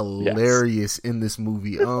is hilarious in this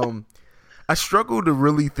movie. I struggle to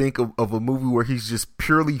really think of a movie where he's just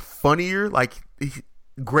purely funnier. Like, he's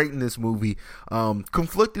great in this movie.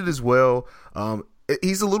 Conflicted as well.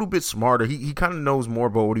 He's a little bit smarter. He kind of knows more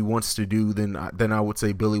about what he wants to do than I would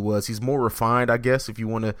say Billy was. He's more refined, I guess, if you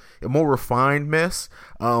want a more refined mess.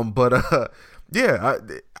 Yeah,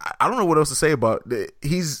 I don't know what else to say about it.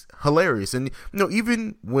 He's hilarious. And,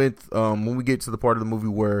 even with when we get to the part of the movie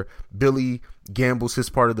where Billy gambles his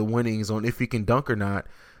part of the winnings on if he can dunk or not,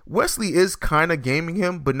 Wesley is kind of gaming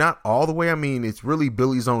him, but not all the way. I mean, it's really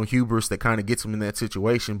Billy's own hubris that kind of gets him in that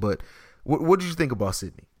situation. But what did you think about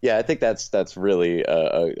Sydney? Yeah, I think that's really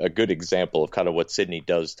a good example of kind of what Sydney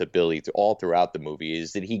does to Billy all throughout the movie,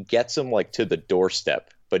 is that he gets him to the doorstep,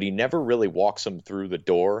 but he never really walks him through the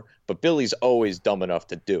door. But Billy's always dumb enough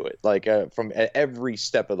to do it. From every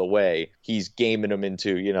step of the way, he's gaming him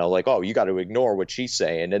into, oh, you got to ignore what she's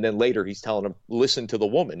saying. And then later he's telling him, listen to the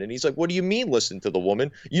woman. And he's like, what do you mean listen to the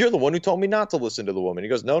woman? You're the one who told me not to listen to the woman. He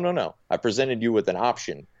goes, no. I presented you with an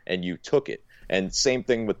option and you took it. And same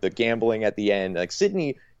thing with the gambling at the end.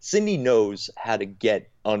 Sydney knows how to get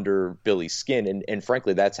under Billy's skin. And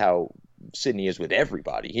frankly, that's how Sidney is with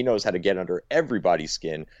everybody. He knows how to get under everybody's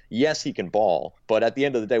skin. Yes, he can ball, but at the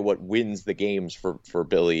end of the day, what wins the games for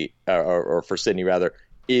Billy or for Sidney rather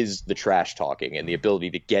is the trash talking and the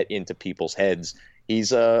ability to get into people's heads.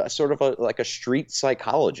 He's a sort of like a street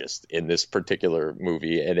psychologist in this particular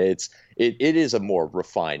movie, and it is a more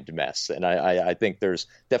refined mess. And I think there's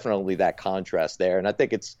definitely that contrast there, and I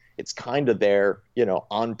think it's kind of there,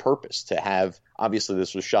 on purpose to have. Obviously,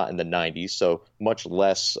 this was shot in the 90s, so much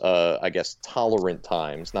less, I guess, tolerant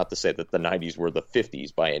times. Not to say that the 90s were the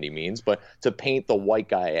 50s by any means, but to paint the white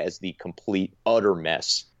guy as the complete utter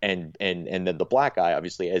mess, and then the black guy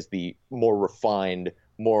obviously as the more refined,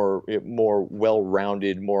 more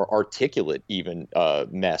well-rounded, more articulate even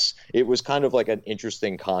mess. It was kind of like an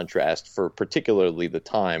interesting contrast for particularly the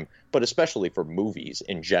time, but especially for movies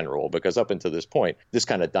in general, because up until this point, this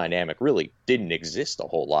kind of dynamic really didn't exist a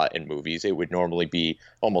whole lot in movies. It would normally be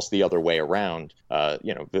almost the other way around,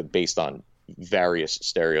 based on various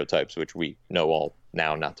stereotypes, which we know all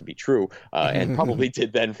now not to be true, and probably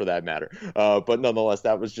did then for that matter. But nonetheless,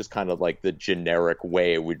 that was just kind of like the generic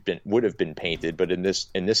way it would have been painted. But in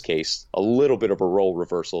this case, a little bit of a role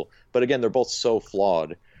reversal. But again, they're both so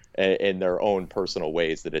flawed in their own personal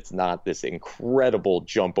ways that it's not this incredible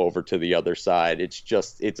jump over to the other side. It's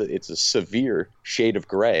just it's a severe shade of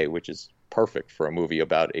gray, which is perfect for a movie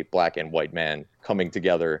about a black and white man coming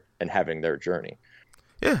together and having their journey.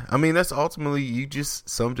 Yeah, I mean, that's ultimately, you just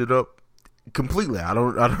summed it up completely. I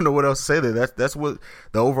don't know what else to say there. That's what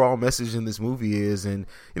the overall message in this movie is. And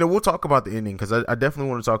we'll talk about the ending, because I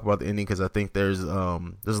definitely want to talk about the ending, because I think there's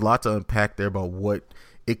a lot to unpack there about what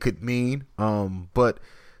it could mean. But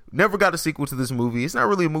never got a sequel to this movie. It's not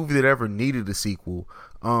really a movie that ever needed a sequel.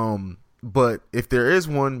 But if there is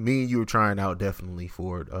one, me and you are trying out definitely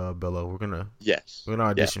for it, Bello. We're gonna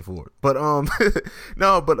audition for it. But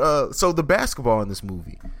so the basketball in this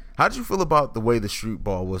movie, how did you feel about the way the street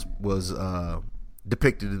ball was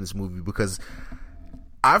depicted in this movie? Because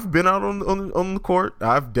I've been out on the court.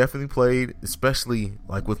 I've definitely played, especially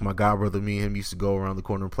like with my god brother. Me and him used to go around the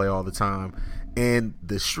corner and play all the time. And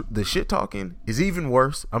the shit talking is even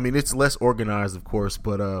worse. I mean, it's less organized, of course,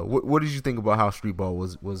 but what did you think about how street ball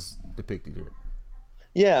was depicted here?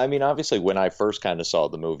 Yeah, I mean, obviously, when I first kind of saw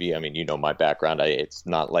the movie, I mean, my background. It's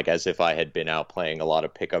not like as if I had been out playing a lot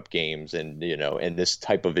of pickup games and, in this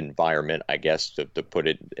type of environment, I guess, to put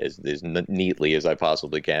it as neatly as I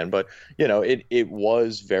possibly can. But, it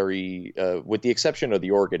was very, with the exception of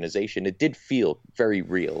the organization, it did feel very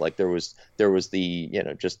real. Like there was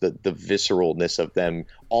the, just the visceralness of them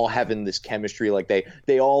all having this chemistry. Like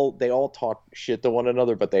they all talk shit to one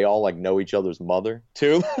another, but they all like know each other's mother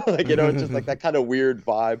too. Like, it's just like that kind of weird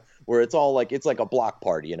vibe where it's all like, it's like a block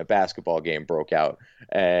party and a basketball game broke out.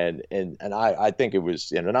 And I think it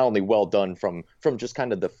was, not only well done from just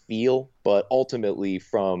kind of the feel, but ultimately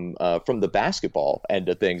from the basketball end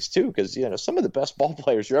of things too. Because, some of the best ball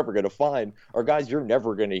players you're ever going to find are guys you're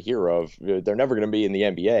never going to hear of. They're never going to be in the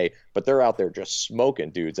NBA, but they're out there just smoking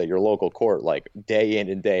dudes at your local court, like day in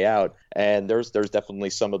and day out. And there's definitely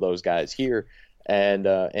some of those guys here. And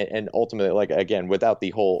ultimately, like, again, without the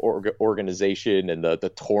whole organization and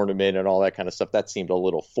the tournament and all that kind of stuff, that seemed a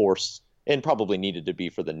little forced and probably needed to be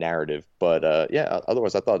for the narrative. But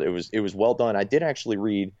otherwise, I thought it was well done. I did actually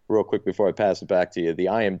read real quick before I pass it back to you the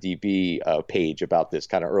IMDb page about this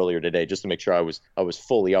kind of earlier today, just to make sure I was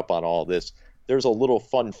fully up on all this. There's a little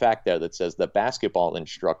fun fact there that says the basketball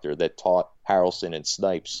instructor that taught Harrelson and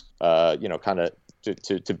Snipes, kind of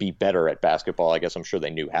to be better at basketball. I guess I'm sure they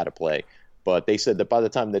knew how to play. But they said that by the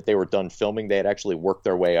time that they were done filming, they had actually worked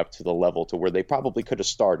their way up to the level to where they probably could have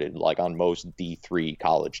started like on most D3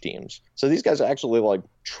 college teams. So these guys are actually like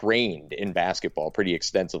trained in basketball pretty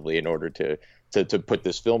extensively in order to put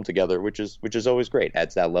this film together, which is always great.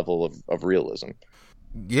 Adds that level of realism.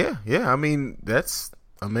 Yeah. I mean, that's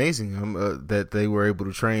amazing that they were able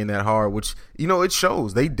to train that hard, which, it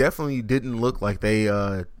shows. They definitely didn't look like they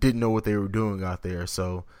didn't know what they were doing out there.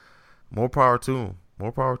 So more power to them.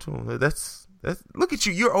 More power to him. That's look at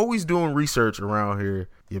you. You're always doing research around here,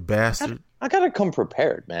 you bastard. I gotta come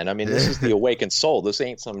prepared, man. I mean, this is the Awakened Soul. This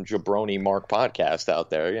ain't some jabroni Mark podcast out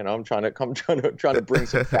there. I'm trying to bring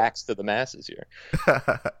some facts to the masses here.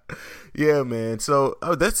 Yeah, man. So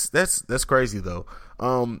that's crazy though.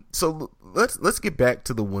 So let's get back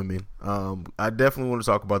to the women. I definitely want to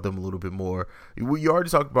talk about them a little bit more. You already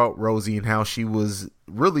talked about Rosie and how she was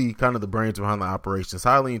really kind of the brains behind the operations,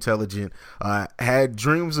 highly intelligent, had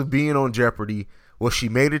dreams of being on Jeopardy. Well, she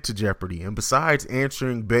made it to Jeopardy, and besides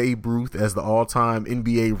answering Babe Ruth as the all-time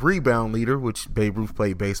NBA rebound leader, which Babe Ruth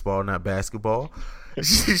played baseball, not basketball,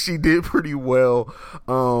 she did pretty well.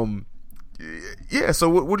 Yeah, so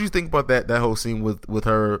what do you think about that whole scene with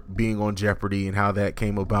her being on Jeopardy and how that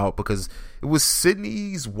came about? Because it was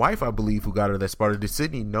Sydney's wife, I believe, who got her that spot. Or did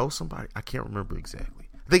Sydney know somebody? I can't remember exactly.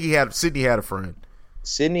 I think Sydney had a friend.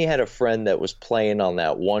 Sydney had a friend that was playing on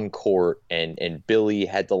that one court, and Billy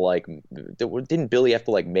had to didn't Billy have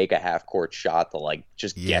to make a half court shot to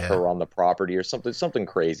just get her on the property or something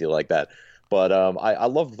crazy like that. But I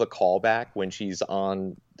love the callback when she's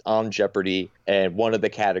on Jeopardy, and one of the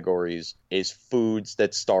categories is foods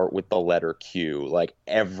that start with the letter Q. Like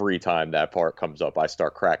every time that part comes up, I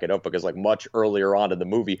start cracking up because much earlier on in the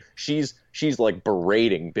movie, she's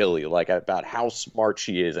berating Billy about how smart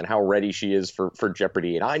she is and how ready she is for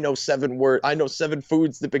Jeopardy. And I know 7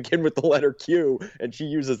 foods that begin with the letter Q, and she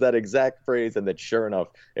uses that exact phrase. And then sure enough,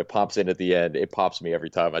 it pops in at the end. It pops me every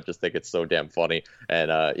time. I just think it's so damn funny. And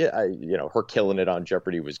her killing it on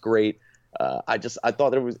Jeopardy was great. I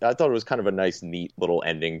thought it was kind of a nice, neat little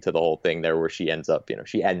ending to the whole thing there, where she ends up,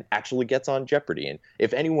 she actually gets on Jeopardy. And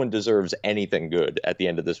if anyone deserves anything good at the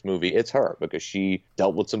end of this movie, it's her, because she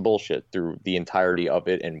dealt with some bullshit through the entirety of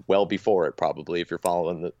it and well before it, probably, if you're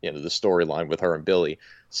following the storyline with her and Billy.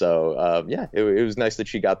 So it was nice that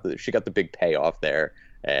she got the big payoff there.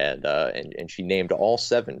 And she named all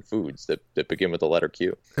 7 foods that begin with the letter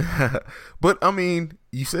Q. But I mean,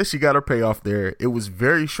 you said she got her payoff there. It was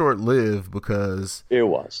very short lived because it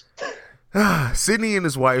was. Sydney and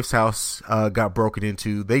his wife's house got broken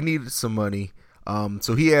into. They needed some money,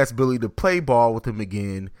 so he asked Billy to play ball with him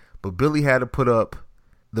again. But Billy had to put up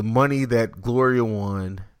the money that Gloria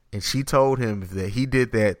won, and she told him if that he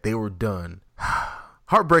did that, they were done.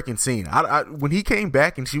 Heartbreaking scene. When he came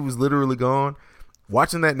back and she was literally gone.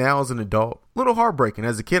 Watching that now as an adult, a little heartbreaking.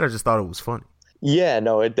 As a kid, I just thought it was funny. Yeah,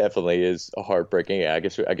 no, it definitely is heartbreaking. Yeah, I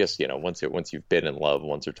guess once you've been in love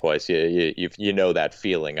once or twice, you know that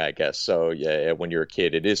feeling, I guess. So yeah, when you're a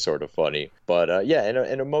kid, it is sort of funny. But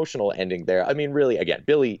an emotional ending there. I mean, really, again,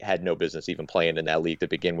 Billy had no business even playing in that league to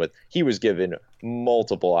begin with. He was given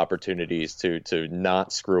multiple opportunities to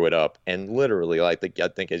not screw it up, and literally, I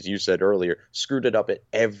think as you said earlier, screwed it up at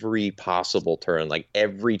every possible turn.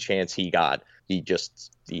 Every chance he got,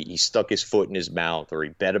 he stuck his foot in his mouth, or he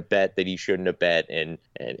bet a bet that he shouldn't have bet, and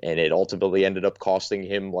it ultimately ended up costing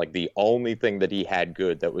him the only thing that he had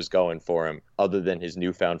good that was going for him, other than his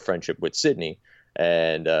newfound friendship with Sydney.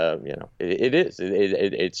 And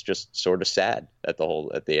it's just sort of sad at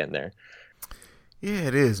the end there. Yeah,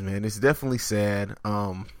 it is, man. It's definitely sad.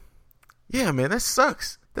 Yeah, man, that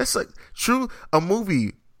sucks. That's a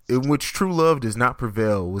movie in which true love does not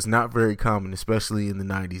prevail was not very common, especially in the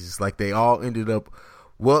 90s. It's they all ended up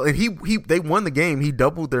well, and they won the game. He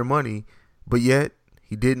doubled their money, but yet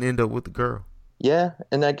he didn't end up with the girl. Yeah,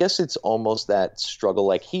 and I guess it's almost that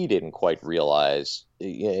struggle. He didn't quite realize.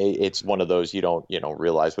 It's one of those you don't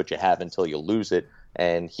realize what you have until you lose it.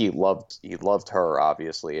 And he loved her,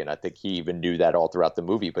 obviously, and I think he even knew that all throughout the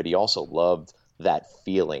movie. But he also loved that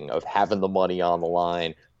feeling of having the money on the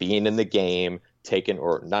line, being in the game,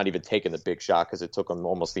 not even taking the big shot, because it took him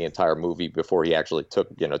almost the entire movie before he actually took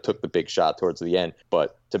the big shot towards the end.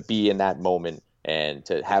 But to be in that moment and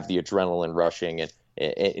to have the adrenaline rushing, and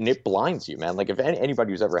it blinds you, man. If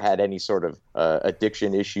anybody who's ever had any sort of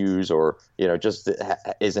addiction issues, or just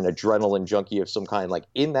is an adrenaline junkie of some kind,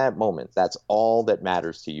 in that moment, that's all that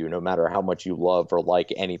matters to you, no matter how much you love or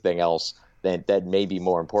like anything else that may be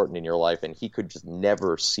more important in your life. And he could just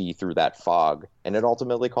never see through that fog, and it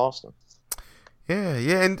ultimately cost him.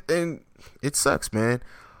 Yeah, and it sucks, man.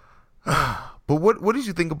 But what did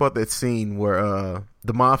you think about that scene where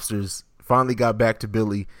the mobsters finally got back to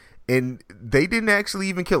Billy, and they didn't actually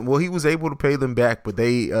even kill him? Well, he was able to pay them back, but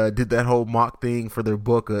they did that whole mock thing for their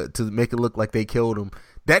book to make it look like they killed him.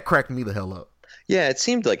 That cracked me the hell up. Yeah, it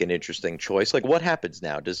seemed like an interesting choice. What happens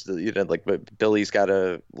now? Does Billy's got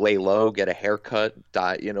to lay low, get a haircut,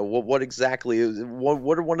 die? What exactly is?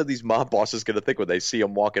 What are one of these mob bosses going to think when they see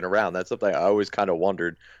him walking around? That's something I always kind of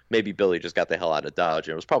wondered. Maybe Billy just got the hell out of Dodge,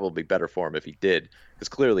 and it was probably better for him if he did, because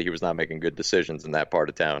clearly he was not making good decisions in that part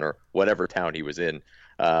of town, or whatever town he was in.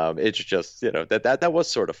 It's just, that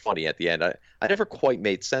was sort of funny at the end. I never quite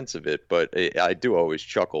made sense of it, but I do always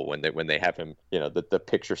chuckle when they have him, the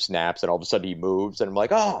picture snaps and all of a sudden he moves, and I'm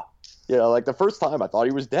like, oh, the first time I thought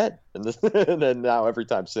he was dead. And then now every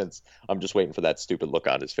time since, I'm just waiting for that stupid look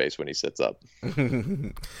on his face when he sits up.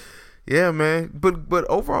 Yeah, man. But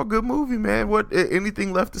overall, good movie, man. What,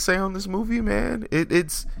 anything left to say on this movie, man?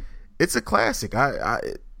 It's a classic. I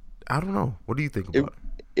don't know. What do you think about it?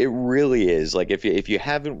 It really is. Like if you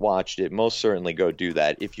haven't watched it, most certainly go do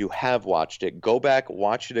that. If you have watched it, go back,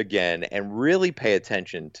 watch it again, and really pay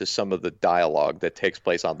attention to some of the dialogue that takes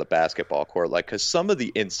place on the basketball court. Like, because some of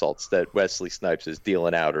the insults that Wesley Snipes is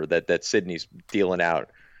dealing out, or that Sidney's dealing out,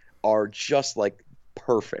 are just like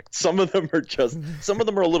perfect. Some of them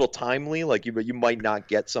are a little timely. Like you might not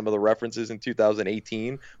get some of the references in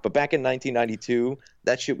 2018, but back in 1992,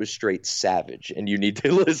 that shit was straight savage, and you need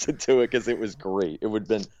to listen to it because it was great. It would have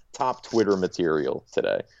been top Twitter material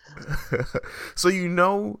today. So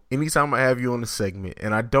anytime I have you on the segment,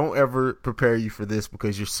 and I don't ever prepare you for this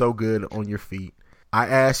because you're so good on your feet, I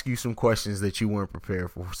ask you some questions that you weren't prepared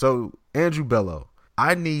for. So Andrew Bello,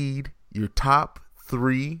 I need your top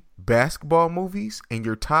 3 basketball movies and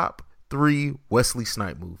your top 3 Wesley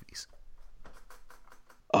Snipes movies.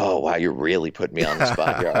 Oh, wow, you're really putting me on the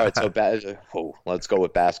spot here. All right, so let's go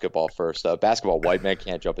with basketball first. Basketball, White Man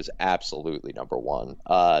Can't Jump is absolutely number 1.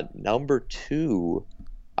 Number 2,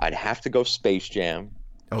 I'd have to go Space Jam,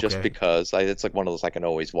 just because it's like one of those I can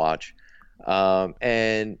always watch.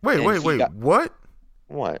 And wait, what?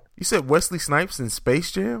 What? You said Wesley Snipes in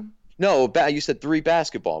Space Jam? No, you said 3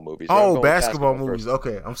 basketball movies. Oh, basketball movies. First.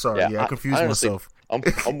 Okay, I'm sorry. Yeah, I confused honestly, myself.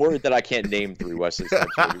 I'm worried that I can't name 3 Wesley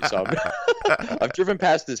Snipes movies. So I've driven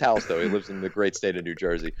past his house, though. He lives in the great state of New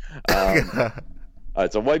Jersey. All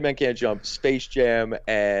right, so White Man Can't Jump, Space Jam,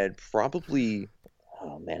 and probably,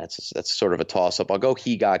 oh man, that's sort of a toss-up. I'll go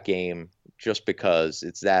He Got Game, just because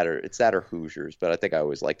it's that or Hoosiers, but I think I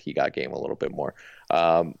always liked He Got Game a little bit more.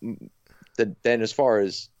 Then as far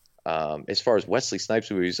as Wesley Snipes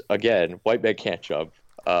movies, again, White Man Can't Jump.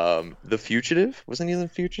 The Fugitive, wasn't he in The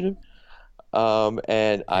Fugitive?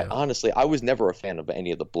 And I was never a fan of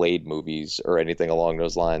any of the Blade movies or anything along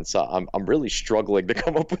those lines. So I'm really struggling to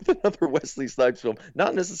come up with another Wesley Snipes film.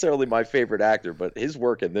 Not necessarily my favorite actor, but his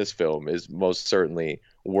work in this film is most certainly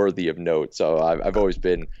worthy of note. So I've always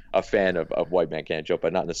been a fan of White Man Can't Jump,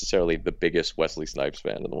 but not necessarily the biggest Wesley Snipes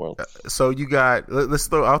fan in the world. So you got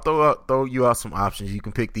I'll throw you out some options. You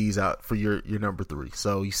can pick these out for your number 3.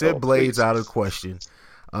 So you said Blade's out of the question.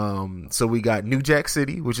 So we got New Jack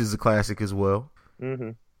City, which is a classic as well.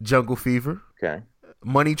 Mm-hmm. Jungle Fever. Okay.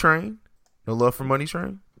 Money Train. No love for Money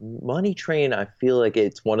Train? Money Train, I feel like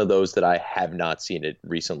it's one of those that I have not seen it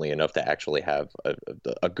recently enough to actually have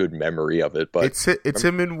a good memory of it. But it's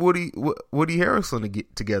him and Woody Harrelson to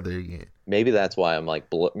get together again. Maybe that's why I'm like,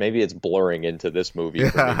 maybe it's blurring into this movie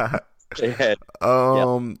for me. The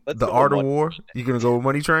Art of War. You gonna go with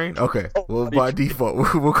Money Train? Okay. Well, by default,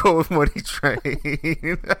 we'll go with Money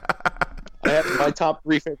Train. My top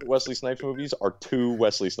 3 favorite Wesley Snipes movies are 2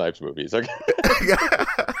 Wesley Snipes movies. Okay.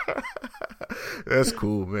 That's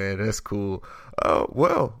cool, man. That's cool.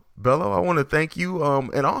 Well, Bello, I want to thank you.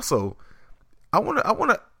 And also, I want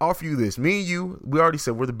to offer you this. Me and you, we already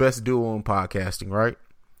said we're the best duo in podcasting, right?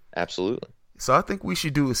 Absolutely. So I think we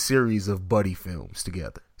should do a series of buddy films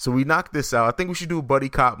together. So we knock this out. I think we should do a buddy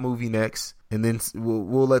cop movie next, and then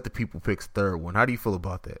we'll let the people pick the third one. How do you feel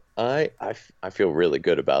about that? I feel really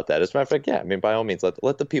good about that. As a matter of fact, yeah. I mean, by all means,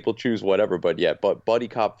 let the people choose whatever. But yeah, buddy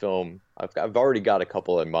cop film. I've already got a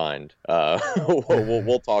couple in mind.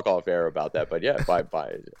 We'll talk off air about that. But yeah,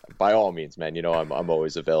 by all means, man. You know, I'm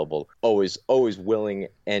always available, always willing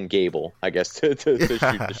and gable, I guess, to shoot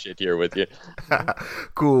the shit here with you.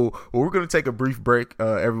 Cool. Well, we're gonna take a brief break.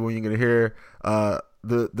 Everyone, you're gonna hear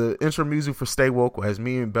the intro music for Stay Woke as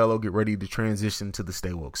me and Bello get ready to transition to the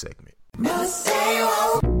Stay Woke segment. Stay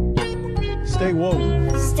woke. Stay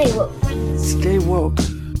woke. Stay woke. Stay woke.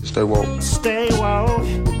 Stay woke. Stay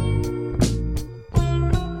woke.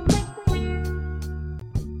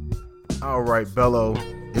 All right, Bello,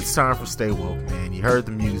 it's time for Stay Woke, man. You heard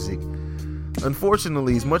the music.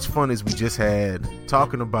 Unfortunately, as much fun as we just had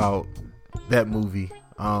talking about that movie,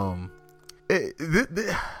 I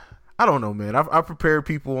don't know, man. I prepared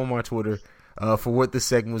people on my Twitter for what this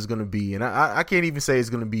segment was going to be, and I can't even say it's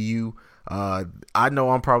going to be you. I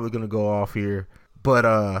know I'm probably going to go off here, but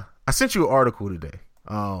I sent you an article today,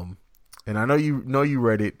 and I know you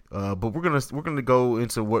read it, but we're gonna go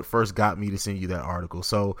into what first got me to send you that article.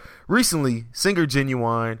 So recently, singer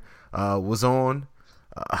Genuine was on.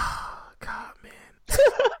 God, man.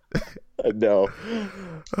 No.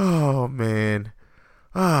 Oh man.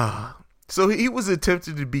 So he was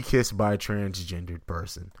attempted to be kissed by a transgendered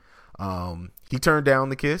person. He turned down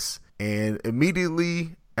the kiss, and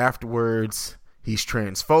immediately afterwards, he's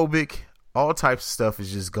transphobic. All types of stuff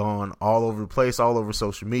is just gone all over the place, all over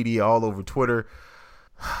social media, all over Twitter.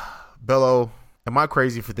 Bello, Am I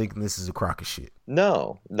crazy for thinking this is a crock of shit?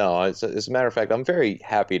 No. As a matter of fact, I'm very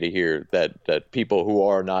happy to hear that people who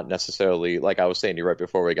are not necessarily, like I was saying to you right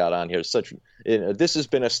before we got on here, this has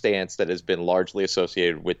been a stance that has been largely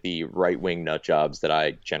associated with the right-wing nut jobs that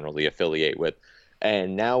I generally affiliate with.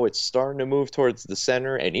 And now it's starting to move towards the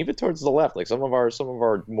center and even towards the left. Like some of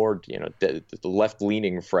our more, the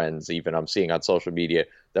left-leaning friends, even I'm seeing on social media,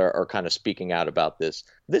 that are kind of speaking out about this.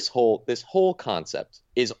 This whole concept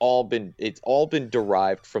it's all been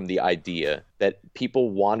derived from the idea that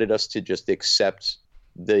people wanted us to just accept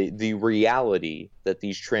the reality that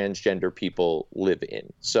these transgender people live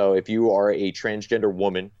in. So if you are a transgender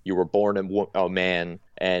woman, you were born a man,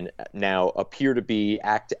 and now appear to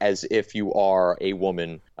act as if you are a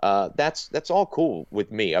woman, that's all cool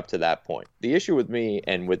with me up to that point. The issue with me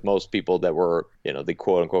and with most people that were, the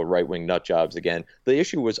quote unquote right-wing nut jobs again, the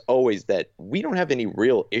issue was always that we don't have any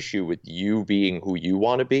real issue with you being who you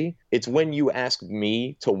want to be. It's when you ask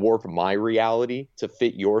me to warp my reality to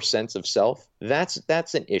fit your sense of self, that's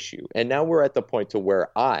an issue. And now we're at the point to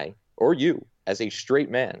where I, or you, as a straight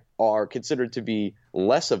man, are considered to be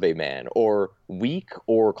less of a man, or weak,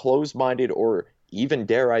 or closed-minded, or even,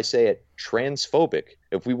 dare I say it, transphobic,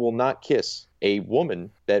 if we will not kiss a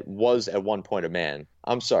woman that was at one point a man.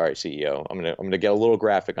 I'm sorry, CEO. I'm gonna get a little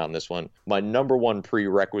graphic on this one. My number one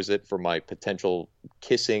prerequisite for my potential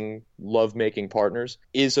kissing, love-making partners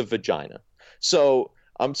is a vagina. So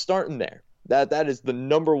I'm starting there. That is the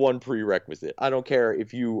number one prerequisite. I don't care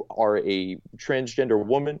if you are a transgender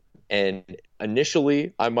woman, and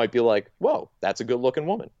initially I might be like, whoa, that's a good-looking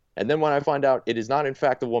woman. And then when I find out it is not in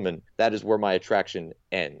fact a woman, that is where my attraction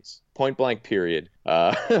ends. Point blank, period.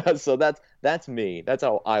 So that's me. That's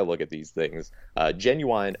how I look at these things.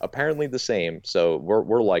 Genuine, apparently the same. So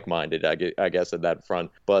we're like-minded, I guess, at that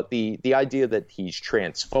front. But the idea that he's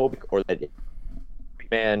transphobic, or that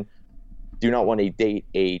man do not want to date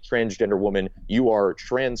a transgender woman, you are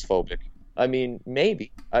transphobic. I mean,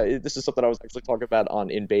 maybe. This is something I was actually talking about on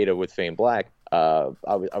In Beta with Fame Black. I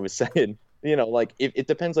was saying, it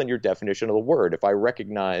depends on your definition of the word. If I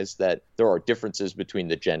recognize that there are differences between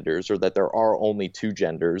the genders, or that there are only two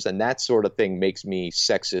genders, and that sort of thing makes me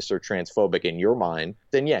sexist or transphobic in your mind,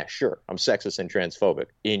 then yeah, sure, I'm sexist and transphobic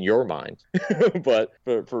in your mind. But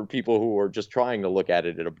for people who are just trying to look at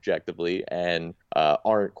it objectively and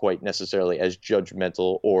aren't quite necessarily as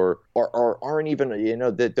judgmental, or aren't even,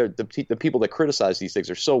 the people that criticize these things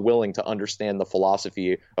are so willing to understand the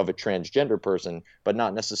philosophy of a transgender person, but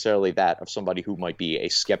not necessarily that of somebody who might be a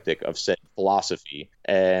skeptic of said philosophy.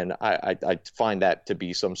 And I find that to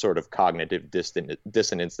be some sort of cognitive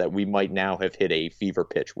dissonance that we might now have hit a fever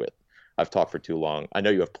pitch with. I've talked for too long. I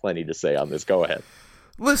know you have plenty to say on this. Go ahead.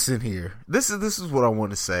 Listen here. This is what I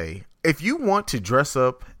want to say. If you want to dress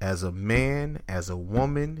up as a man, as a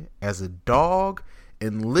woman, as a dog,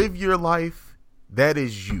 and live your life, that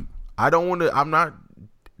is you. I'm not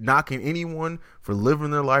knocking anyone for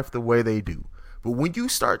living their life the way they do. But when you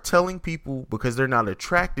start telling people, because they're not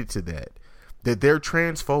attracted to that they're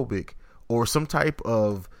transphobic or some type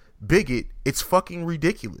of bigot, it's fucking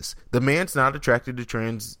ridiculous. The man's not attracted to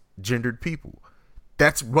transgendered people.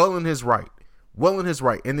 That's well in his right.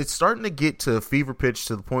 And it's starting to get to a fever pitch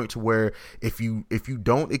to the point to where if you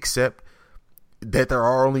don't accept that there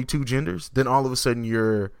are only two genders, then all of a sudden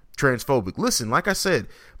you're transphobic. Listen, like I said,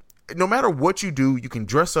 no matter what you do, you can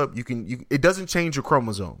dress up. It doesn't change your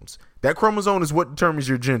chromosomes. That chromosome is what determines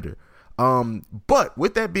your gender. But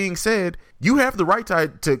with that being said, you have the right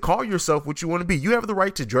to call yourself what you want to be. You have the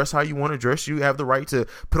right to dress how you want to dress. You have the right to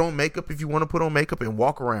put on makeup if you want to put on makeup and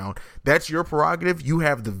walk around. That's your prerogative. You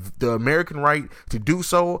have the American right to do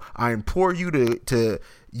so. I implore you to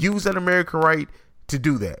use that American right to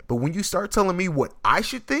do that. But when you start telling me what I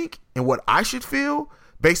should think and what I should feel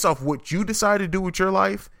based off what you decide to do with your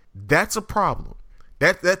life, that's a problem.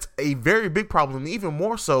 That's a very big problem, even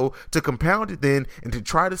more so to compound it then and to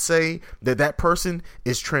try to say that person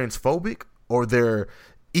is transphobic or they're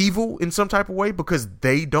evil in some type of way because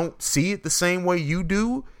they don't see it the same way you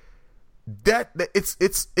do. That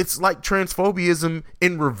it's like transphobism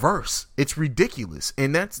in reverse. It's ridiculous,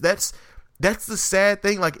 and that's the sad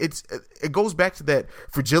thing. Like it goes back to that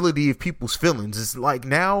fragility of people's feelings. It's like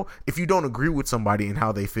now if you don't agree with somebody and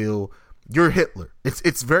how they feel, you're Hitler.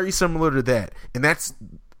 It's very similar to that, and that's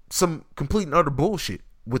some complete and utter bullshit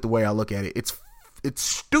with the way I look at it. It's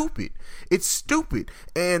stupid. It's stupid.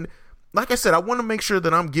 And like I said, I want to make sure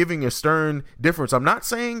that I'm giving a stern difference. I'm not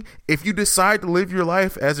saying if you decide to live your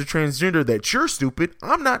life as a transgender that you're stupid.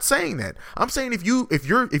 I'm not saying that. I'm saying if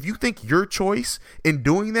you think your choice in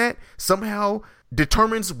doing that somehow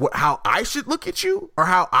determines how I should look at you or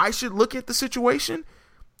how I should look at the situation,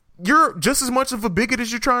 you're just as much of a bigot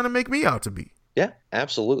as you're trying to make me out to be. Yeah,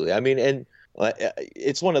 absolutely. I mean, and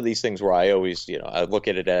it's one of these things where I always, I look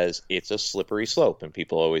at it as it's a slippery slope, and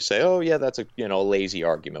people always say, "Oh, yeah, that's a lazy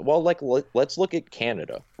argument." Well, like let's look at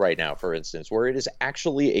Canada right now, for instance, where it is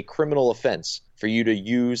actually a criminal offense for you to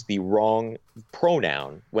use the wrong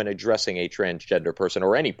pronoun when addressing a transgender person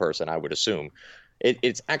or any person, I would assume.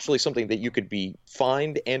 It's actually something that you could be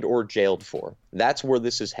fined and or jailed for. That's where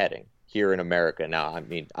this is heading here in America. Now, I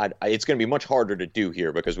mean, it's going to be much harder to do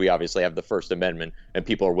here because we obviously have the First Amendment and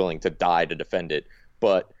people are willing to die to defend it.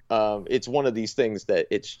 But it's one of these things that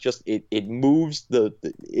it's just it moves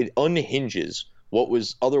it unhinges what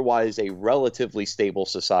was otherwise a relatively stable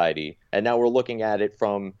society. And now we're looking at it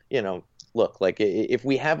from, look, like if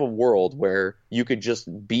we have a world where you could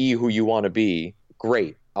just be who you want to be,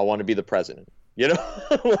 great. I want to be the president.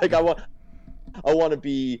 Like I want to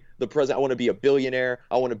be the president. I want to be a billionaire.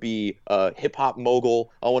 I want to be a hip hop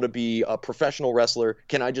mogul. I want to be a professional wrestler.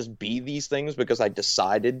 Can I just be these things because I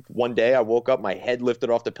decided one day I woke up, my head lifted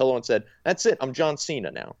off the pillow and said, "That's it. I'm John Cena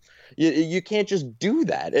now." You can't just do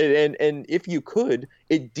that. And if you could,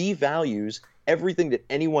 it devalues everything that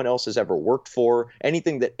anyone else has ever worked for,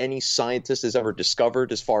 anything that any scientist has ever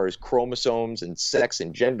discovered as far as chromosomes and sex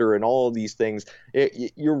and gender and all of these things.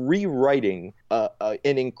 You're rewriting an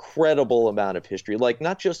incredible amount of history, like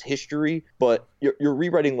not just history, but you're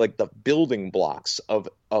rewriting like the building blocks of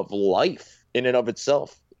life in and of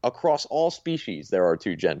itself. Across all species, there are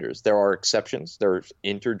two genders. There are exceptions. There's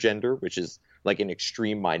intergender, which is like an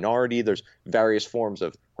extreme minority. There's various forms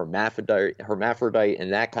of hermaphrodite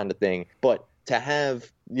and that kind of thing. But to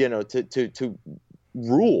have, to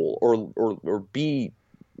rule or be,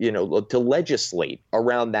 to legislate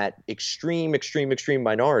around that extreme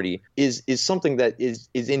minority is something that is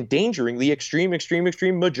endangering the extreme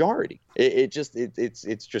majority.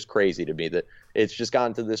 It's just crazy to me that it's just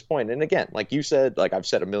gotten to this point. And again, like you said, like I've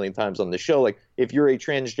said a million times on the show, like if you're a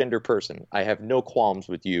transgender person, I have no qualms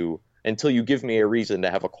with you until you give me a reason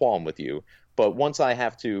to have a qualm with you. But once I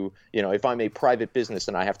have to, if I'm a private business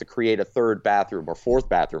and I have to create a third bathroom or fourth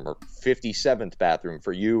bathroom or 57th bathroom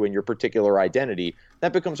for you and your particular identity,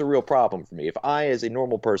 that becomes a real problem for me. If I, as a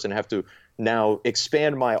normal person, have to now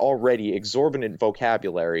expand my already exorbitant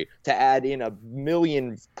vocabulary to add in a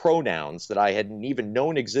million pronouns that I hadn't even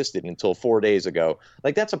known existed until 4 days ago,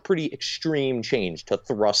 like that's a pretty extreme change to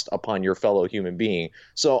thrust upon your fellow human being.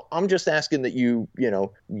 So I'm just asking that you,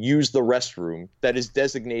 use the restroom that is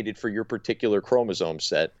designated for your particular chromosome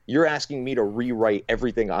set. You're asking me to rewrite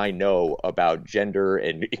everything I know about gender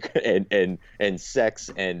and sex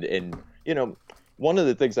and one of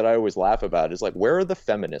the things that I always laugh about is like, where are the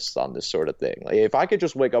feminists on this sort of thing? Like, if I could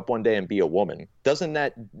just wake up one day and be a woman, doesn't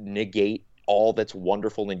that negate all that's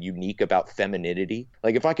wonderful and unique about femininity?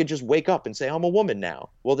 Like, if I could just wake up and say, I'm a woman now,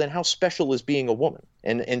 well, then how special is being a woman?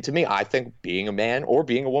 And to me, I think being a man or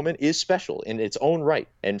being a woman is special in its own right.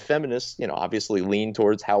 And feminists, obviously lean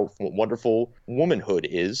towards how wonderful womanhood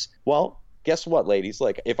is. Well, guess what, ladies?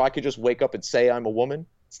 Like, if I could just wake up and say I'm a woman,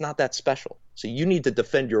 it's not that special. So you need to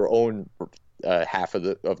defend your own half of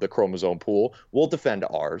the chromosome pool. We'll defend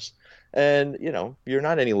ours. And, you're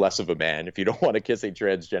not any less of a man if you don't want to kiss a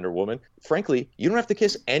transgender woman. Frankly, you don't have to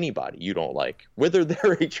kiss anybody you don't like, whether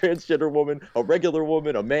they're a transgender woman, a regular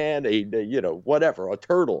woman, a man, whatever, a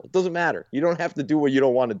turtle. It doesn't matter. You don't have to do what you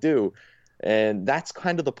don't want to do. And that's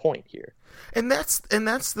kind of the point here. And that's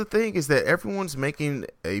the thing, is that everyone's making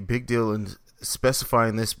a big deal and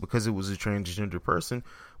specifying this because it was a transgender person.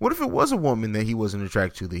 What if it was a woman that he wasn't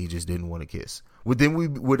attracted to, that he just didn't want to kiss?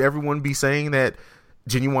 Would everyone be saying that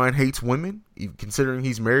Genuine hates women, considering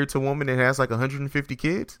he's married to a woman and has like 150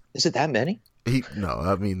 kids? Is it that many? No,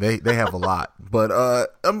 I mean they have a lot, but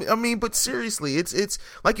but seriously, it's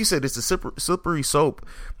like you said, it's a slippery slope,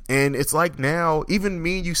 and it's like now even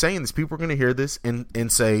me and you saying this, people are going to hear this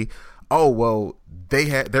and say, oh well,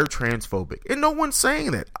 they're transphobic, and no one's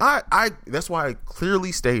saying that. I that's why I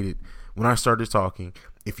clearly stated when I started talking,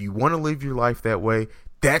 if you want to live your life that way,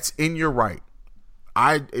 that's in your right.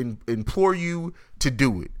 I implore you to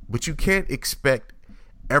do it, but you can't expect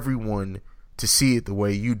everyone to see it the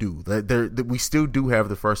way you do. That we still do have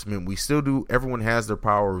the First Amendment. We still do. Everyone has their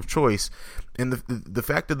power of choice, and the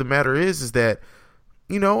fact of the matter is that,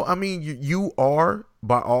 you are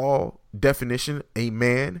by all definition a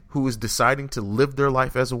man who is deciding to live their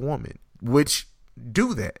life as a woman, which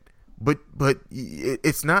do that. But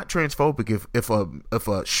it's not transphobic if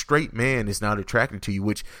a straight man is not attracted to you,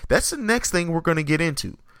 which that's the next thing we're going to get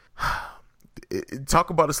into. Talk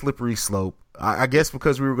about a slippery slope. I guess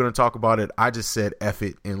because we were going to talk about it, I just said F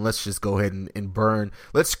it and let's just go ahead and burn.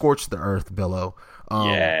 Let's scorch the earth, Billo.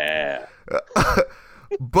 Yeah.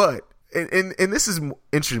 But and this is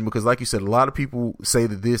interesting because, like you said, a lot of people say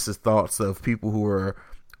that this is thoughts of people who are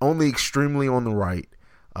only extremely on the right,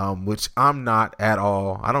 which I'm not at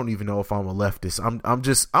all. I don't even know if I'm a leftist.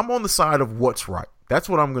 I'm on the side of what's right. That's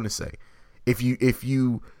what I'm gonna say. If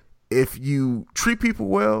you treat people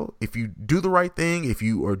well, if you do the right thing, if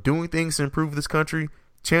you are doing things to improve this country,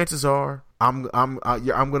 chances are I'm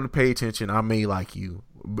going to pay attention. I may like you.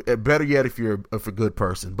 Better yet, if you're a good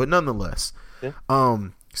person. But nonetheless,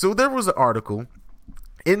 so there was an article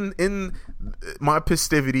in my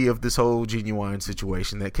festivity of this whole Genuine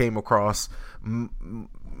situation that came across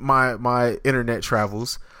my internet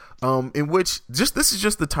travels, in which this is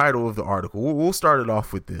just the title of the article. We'll start it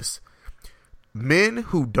off with this. Men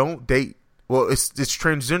who don't date, well, it's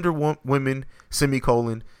transgender women,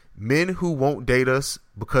 semicolon, men who won't date us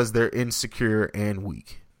because they're insecure and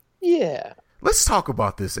weak. Yeah. Let's talk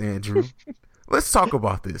about this, Andrew. Let's talk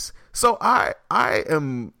about this. So I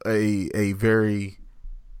am a very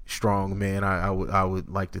strong man. I would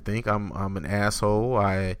like to think I'm an asshole.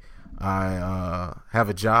 I have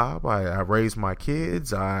a job. I raise my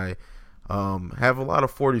kids. I have a lot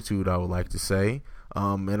of fortitude, I would like to say.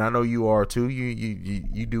 And I know you are too.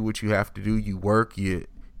 You do what you have to do. You work. You're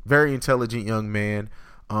very intelligent young man.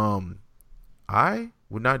 I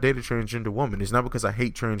would not date a transgender woman. It's not because I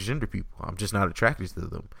hate transgender people. I'm just not attracted to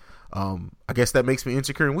them. I guess that makes me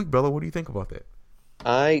insecure and weak. Bella, what do you think about that?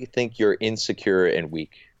 I think you're insecure and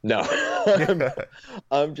weak. No,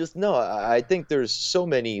 I think there's so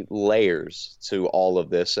many layers to all of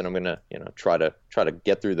this, and I'm gonna, try to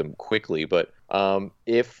get through them quickly. But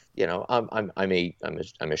if I'm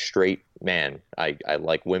a straight man. I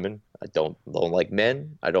like women. I don't like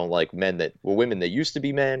men. I don't like women that used to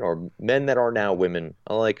be men or men that are now women.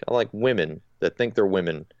 I like women that think they're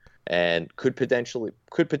women and could potentially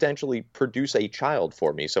produce a child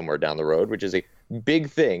for me somewhere down the road, which is a big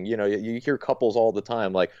thing. You hear couples all the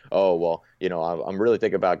time like, oh, well, I'm really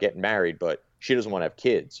thinking about getting married, but she doesn't want to have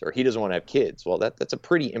kids or he doesn't want to have kids. Well, that's a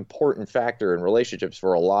pretty important factor in relationships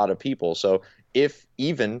for a lot of people. So if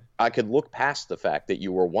even I could look past the fact that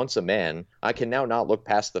you were once a man, I can now not look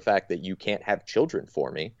past the fact that you can't have children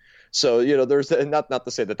for me. So, there's not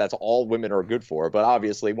to say that that's all women are good for, but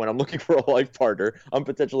obviously when I'm looking for a life partner, I'm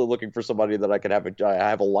potentially looking for somebody that I could have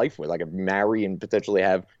a life with. I could marry and potentially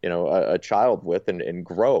have, a child with and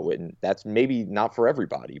grow. And that's maybe not for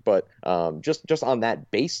everybody, but just on that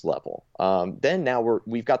base level. Then now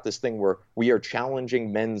we've got this thing where we are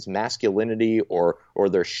challenging men's masculinity or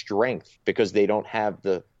their strength because they don't have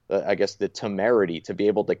the temerity to be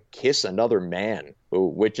able to kiss another man,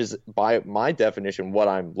 which is by my definition what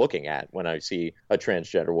I'm looking at when I see a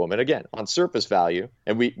transgender woman. Again, on surface value,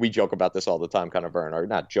 and we joke about this all the time,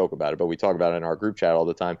 not joke about it, but we talk about it in our group chat all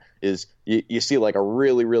the time, is you see like a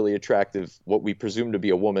really, really attractive, what we presume to be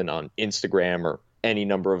a woman on Instagram or any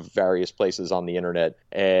number of various places on the internet,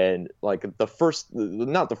 and like not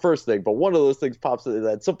the first thing, but one of those things pops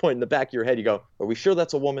at some point in the back of your head. You go, are we sure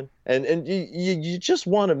that's a woman? And you just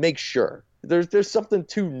want to make sure. There's something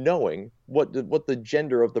to knowing what the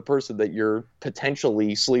gender of the person that you're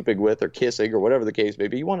potentially sleeping with or kissing or whatever the case may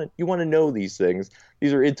be. You want to know these things.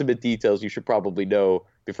 These are intimate details you should probably know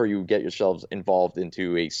before you get yourselves involved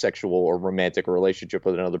into a sexual or romantic relationship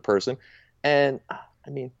with another person. And I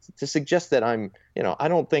mean, to suggest that I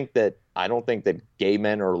don't think that gay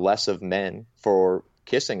men are less of men for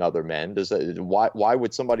kissing other men. Why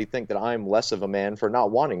would somebody think that I'm less of a man for not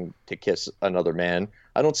wanting to kiss another man?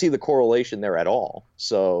 I don't see the correlation there at all.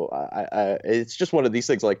 So it's just one of these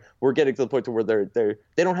things. Like, we're getting to the point to where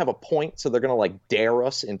they don't have a point, so they're gonna like dare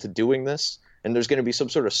us into doing this. And there's going to be some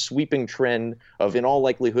sort of sweeping trend of, in all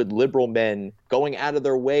likelihood, liberal men going out of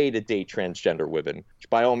their way to date transgender women, which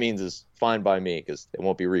by all means is fine by me because they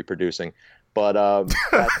won't be reproducing. But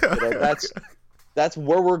that's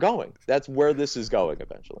where we're going. That's where this is going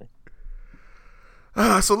eventually.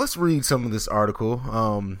 So let's read some of this article,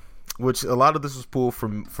 which a lot of this was pulled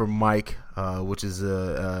from Mike, which is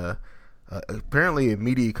apparently a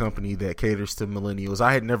media company that caters to millennials.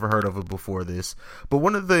 I had never heard of it before this, but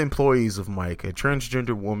one of the employees of Mike, a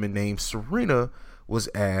transgender woman named Serena, was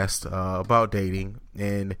asked about dating,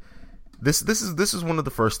 and this is one of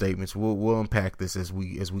the first statements. We'll unpack this as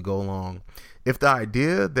we go along. If the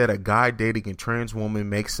idea that a guy dating a trans woman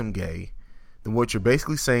makes him gay, then what you're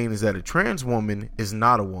basically saying is that a trans woman is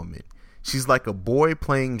not a woman. She's like a boy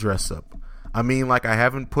playing dress up. I mean, like, I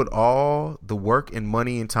haven't put all the work and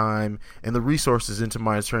money and time and the resources into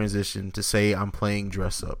my transition to say I'm playing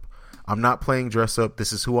dress up. I'm not playing dress up.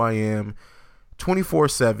 This is who I am.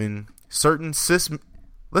 24/7. Certain cis.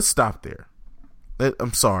 Let's stop there.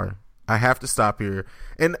 I'm sorry. I have to stop here.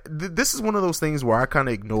 And this is one of those things where I kind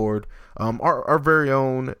of ignored our very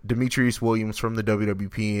own Demetrius Williams from the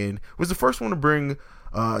WWPN was the first one to bring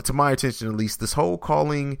to my attention, at least, this whole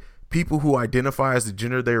calling people who identify as the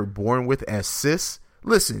gender they were born with as cis.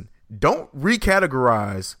 Listen, don't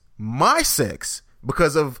recategorize my sex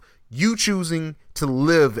because of you choosing to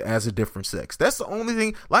live as a different sex. That's the only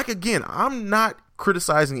thing. Like, again, I'm not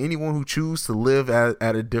criticizing anyone who chooses to live as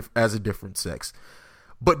a different sex.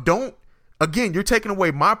 But don't, again, you're taking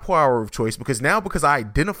away my power of choice because I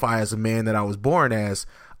identify as a man that I was born as,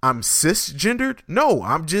 I'm cisgendered. No,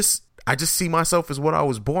 I just see myself as what I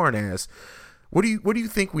was born as. What do you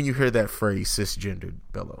think when you hear that phrase, cisgendered,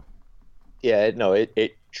 Bello? Yeah, no,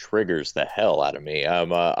 it triggers the hell out of me.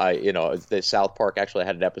 The South Park actually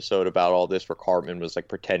had an episode about all this where Cartman was like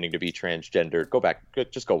pretending to be transgendered. Go back,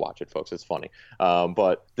 just go watch it, folks. It's funny.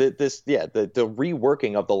 But the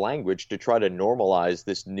reworking of the language to try to normalize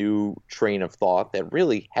this new train of thought that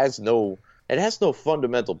really has no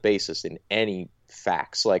fundamental basis in any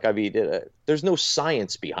facts. Like, I mean, there's no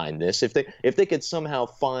science behind this. If they could somehow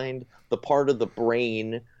find the part of the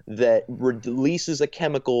brain that releases a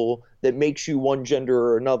chemical that makes you one gender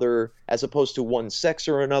or another as opposed to one sex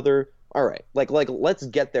or another, all right, like let's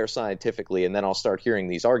get there scientifically, and then I'll start hearing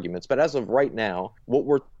these arguments. But as of right now, what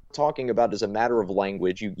we're talking about is a matter of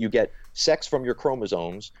language. You get sex from your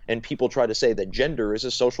chromosomes, and people try to say that gender is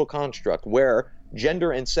a social construct where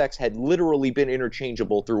gender and sex had literally been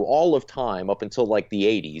interchangeable through all of time up until like the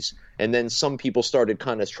 80s, and then some people started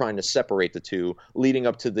kind of trying to separate the two, leading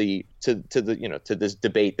up to this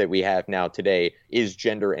debate that we have now today: is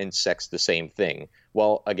gender and sex the same thing?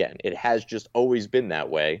 Well, again, it has just always been that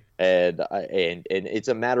way, and it's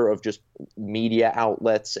a matter of just media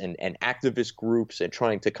outlets and activist groups and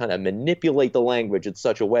trying to kind of manipulate the language in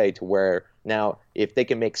such a way to where now if they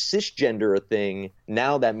can make cisgender a thing,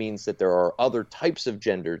 now that means that there are other types of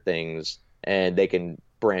gender things, and they can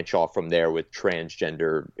branch off from there with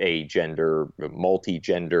transgender, agender,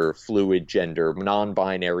 multigender, fluid gender,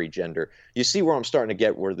 non-binary gender. You see where I'm starting to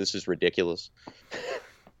get where this is ridiculous?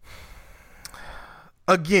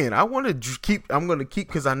 Again, I'm going to keep,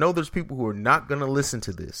 because I know there's people who are not going to listen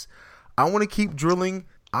to this. I want to keep drilling.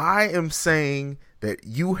 I am saying that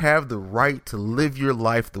you have the right to live your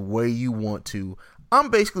life the way you want to. I'm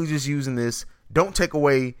basically just using this. Don't take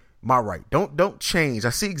away my right. Don't change. I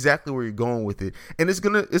see exactly where you're going with it. And it's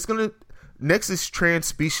gonna next is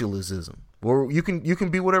transspecialism, where you can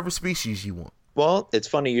be whatever species you want. Well, it's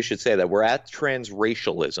funny you should say that. We're at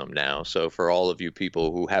transracialism now. So for all of you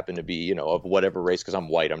people who happen to be, of whatever race, because I'm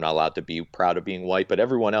white, I'm not allowed to be proud of being white, but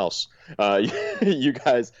everyone else, you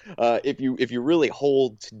guys, if you really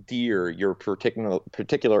hold dear your particular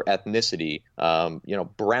ethnicity,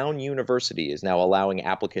 Brown University is now allowing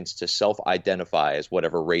applicants to self-identify as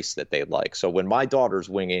whatever race that they like. So when my daughter's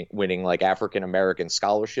winning like African American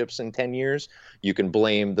scholarships in 10 years, you can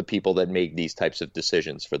blame the people that make these types of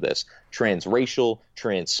decisions for this. Transracial,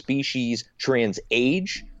 trans species, trans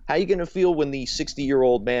age. How are you going to feel when the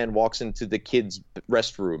 60-year-old man walks into the kids'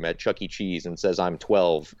 restroom at Chuck E. Cheese and says, I'm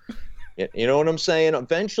 12? You know what I'm saying?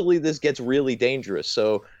 Eventually this gets really dangerous.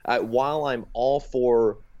 So while I'm all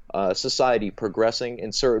for society progressing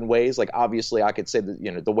in certain ways, like obviously I could say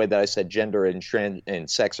that, the way that I said gender and trans and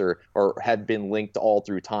sex or had been linked all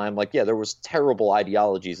through time. Like, yeah, there was terrible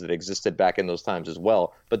ideologies that existed back in those times as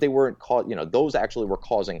well, but they weren't those actually were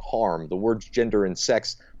causing harm. The words gender and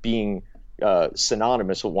sex being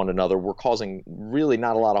synonymous with one another were causing really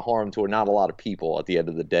not a lot of harm to not a lot of people at the end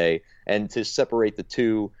of the day. And to separate the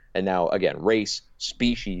two, and now again, race,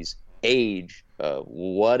 species, age,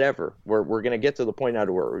 whatever, we're going to get to the point now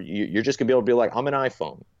to where you're just going to be able to be like, I'm an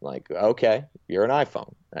iPhone. Like, okay, you're an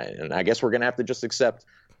iPhone. And I guess we're going to have to just accept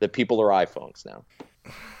that people are iPhones now.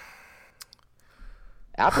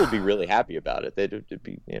 Apple would be really happy about it. They'd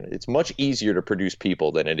be, it's much easier to produce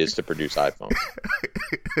people than it is to produce iPhones.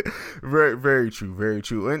 Very, very true, very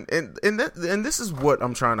true. And this is what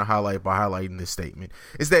I'm trying to highlight by highlighting this statement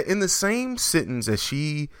is that in the same sentence as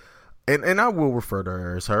she, and I will refer to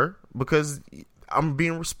her as her because I'm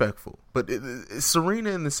being respectful, but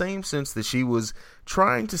Serena, in the same sense that she was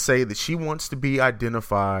trying to say that she wants to be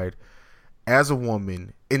identified as a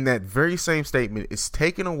woman, in that very same statement is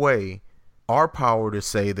taking away our power to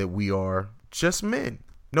say that we are just men.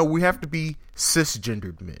 No, we have to be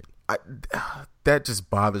cisgendered men. That just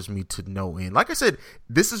bothers me to no end. Like I said,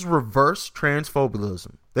 this is reverse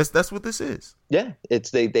transphobism. That's what this is. Yeah,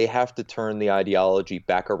 it's they have to turn the ideology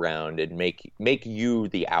back around and make you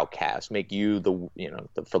the outcast, make you the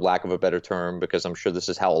for lack of a better term, because I'm sure this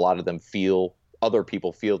is how a lot of them feel. Other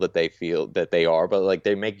people feel that they are, but like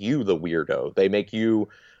they make you the weirdo. They make you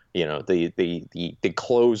the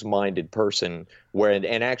close-minded person, where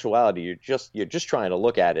in actuality you're just trying to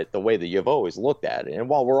look at it the way that you've always looked at it. And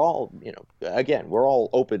while we're all, again, we're all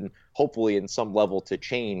open, hopefully in some level, to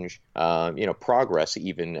change, progress,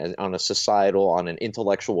 even on a societal, on an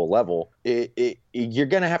intellectual level, you're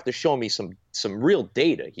going to have to show me some real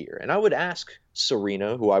data here. And I would ask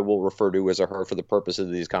Serena, who I will refer to as a her for the purposes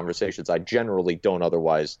of these conversations. I generally don't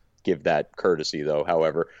otherwise give that courtesy, though,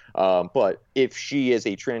 however. But if she, as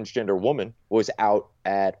a transgender woman, was out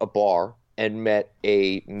at a bar and met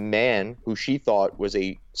a man who she thought was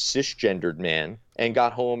a cisgendered man and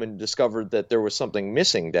got home and discovered that there was something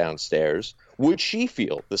missing downstairs, would she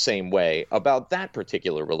feel the same way about that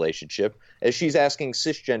particular relationship as she's asking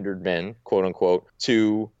cisgendered men, quote unquote,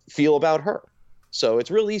 to feel about her? So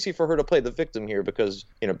it's real easy for her to play the victim here because,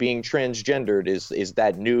 being transgendered is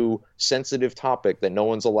that new sensitive topic that no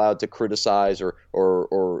one's allowed to criticize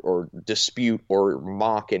or dispute or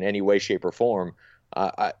mock in any way, shape, or form.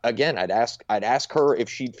 I'd ask her if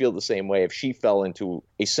she'd feel the same way if she fell into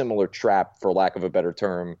a similar trap, for lack of a better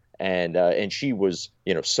term, and she was,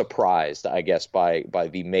 surprised, I guess, by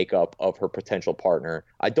the makeup of her potential partner.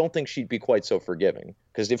 I don't think she'd be quite so forgiving,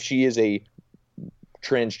 because if she is a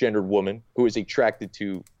transgendered woman who is attracted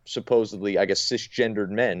to supposedly, I guess, cisgendered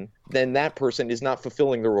men, then that person is not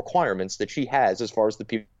fulfilling the requirements that she has as far as the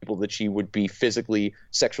people that she would be physically,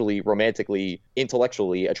 sexually, romantically,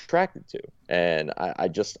 intellectually attracted to. And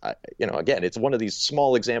again, it's one of these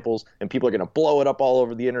small examples, and people are going to blow it up all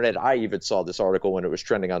over the internet. I even saw this article when it was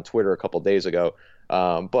trending on Twitter a couple of days ago.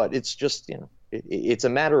 But it's just, it's a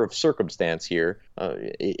matter of circumstance here.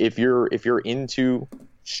 If you're into,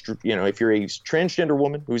 if you're a transgender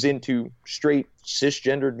woman who's into straight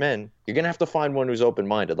cisgendered men, you're going to have to find one who's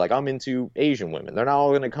open-minded. Like, I'm into Asian women. They're not all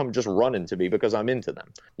going to come just running to me because I'm into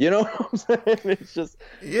them. You know what I'm saying? It's just,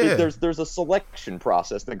 there's a selection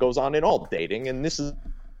process that goes on in all dating, and this is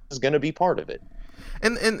going to be part of it.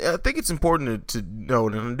 And I think it's important to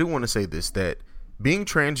note, and I do want to say this, that being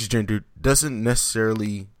transgendered doesn't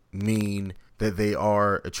necessarily mean that they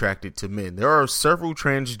are attracted to men. There are several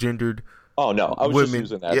transgendered Oh no, I was women.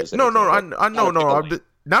 Just using that. Yeah, as an no, example. I know,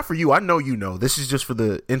 not for you. I know you know. This is just for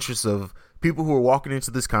the interest of people who are walking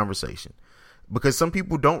into this conversation, because some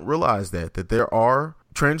people don't realize that there are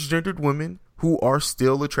transgendered women who are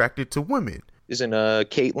still attracted to women. Isn't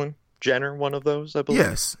Caitlyn Jenner one of those? I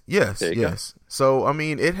believe. Yes. So I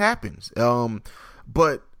mean, it happens.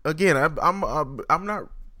 But again, I'm not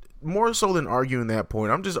more so than arguing that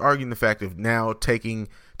point. I'm just arguing the fact of now taking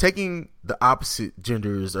the opposite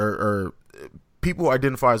genders or people who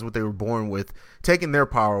identify as what they were born with, taking their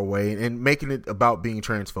power away and making it about being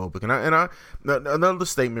transphobic. And another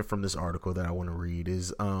statement from this article that I want to read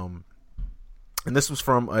is, and this was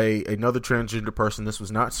from another transgender person. This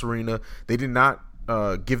was not Serena. They did not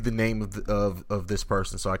give the name of this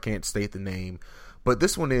person, so I can't state the name. But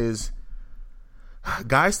this one is,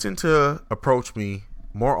 guys tend to approach me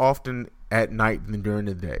more often at night than during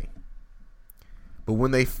the day. But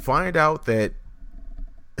when they find out that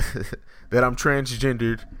that I'm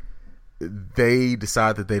transgendered, they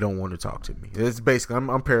decide that they don't want to talk to me. It's basically,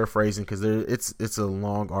 I'm paraphrasing because it's a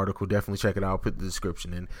long article. Definitely check it out. I'll put the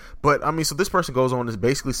description in. But I mean, so this person goes on to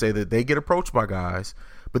basically say that they get approached by guys,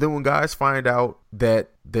 but then when guys find out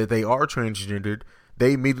that they are transgendered,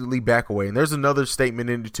 they immediately back away. And there's another statement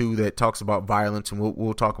in it too that talks about violence, and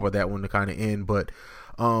we'll talk about that one to kind of end. But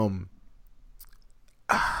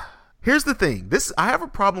here's the thing. I have a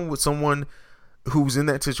problem with someone who's in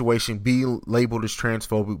that situation being labeled as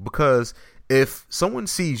transphobic, because if someone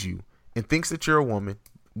sees you and thinks that you're a woman,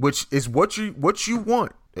 which is what you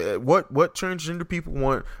want, what transgender people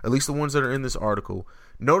want, at least the ones that are in this article,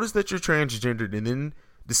 notice that you're transgendered and then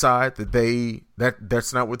decide that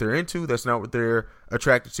that's not what they're into, that's not what they're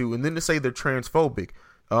attracted to, and then to say they're transphobic.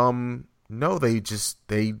 No, they just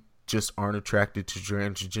aren't attracted to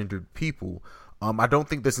transgendered people. I don't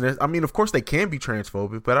think that's I mean, of course they can be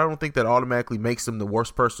transphobic, but I don't think that automatically makes them the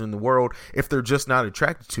worst person in the world if they're just not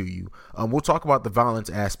attracted to you. We'll talk about the violence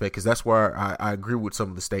aspect, because that's where I agree with some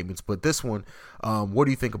of the statements. But this one, what do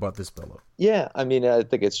you think about this, Bello? Yeah, I mean, I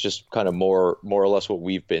think it's just kind of more or less what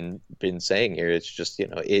we've been saying here. It's just,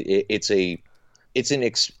 it's an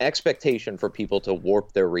expectation for people to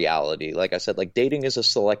warp their reality. Like I said, like, dating is a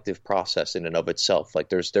selective process in and of itself. Like,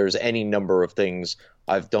 there's any number of things.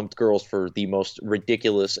 I've dumped girls for the most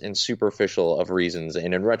ridiculous and superficial of reasons,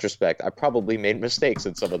 and in retrospect, I probably made mistakes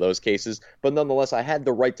in some of those cases, but nonetheless, I had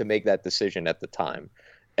the right to make that decision at the time.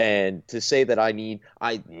 And to say that I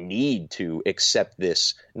need to accept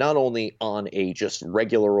this not only on a just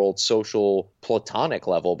regular old social platonic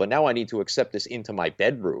level, but now I need to accept this into my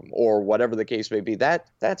bedroom or whatever the case may be.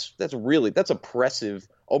 That's oppressive,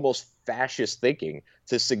 almost fascist thinking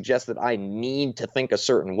to suggest that I need to think a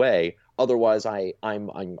certain way. Otherwise,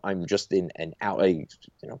 I'm just in an out.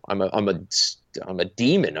 I'm a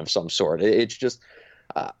demon of some sort. It's just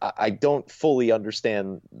I don't fully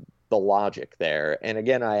understand the logic there. And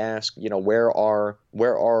again, I ask, where are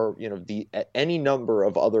any number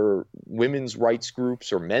of other women's rights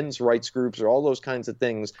groups or men's rights groups or all those kinds of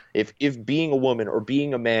things. If being a woman or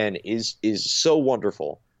being a man is so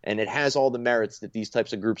wonderful and it has all the merits that these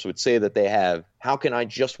types of groups would say that they have, how can I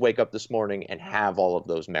just wake up this morning and have all of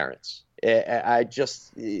those merits? I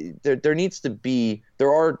just there needs to be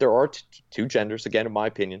there are two genders, again, in my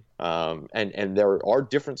opinion, and there are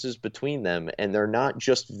differences between them, and they're not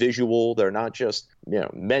just visual, they're not just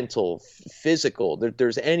mental, physical.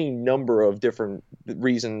 There's any number of different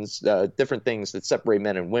reasons, different things that separate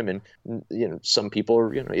men and women. Some people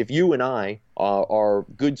are, if you and I are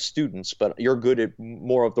good students, but you're good at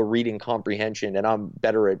more of the reading comprehension, and I'm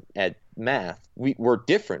better at math, we're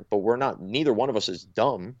different, but we're not, neither one of us is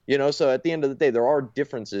dumb, so at the end of the day there are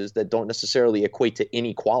differences that don't necessarily equate to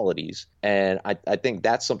inequalities, and I think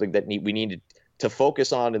that's something that we needed to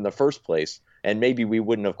focus on in the first place, and maybe we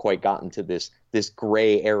wouldn't have quite gotten to this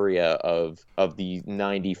gray area of the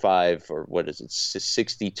 95 or what is it,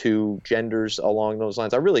 62 genders along those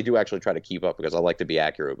lines. I really do actually try to keep up because I like to be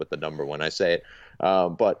accurate with the number when I say it,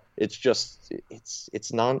 but it's just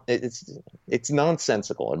it's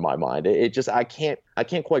nonsensical in my mind. It just I can't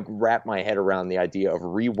quite wrap my head around the idea of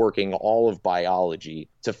reworking all of biology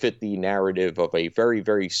to fit the narrative of a very,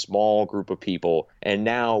 very small group of people, and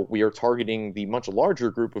now we are targeting the much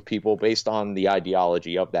larger group of people based on the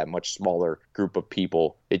ideology of that much smaller group of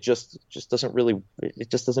people. It just doesn't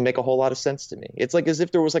make a whole lot of sense to me. It's like as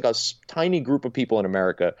if there was like a tiny group of people in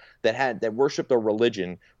America that worshiped a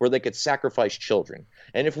religion where they could sacrifice children.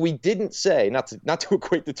 And if we didn't say, not to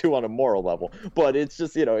equate the two on a moral level, but it's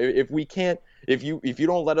just, if you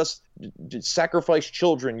don't let us sacrifice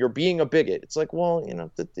children, you're being a bigot. It's like, well,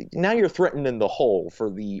 now you're threatening the whole for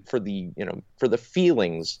the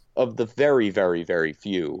feelings of the very, very, very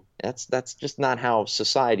few. That's just not how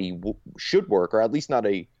society should work, or at least not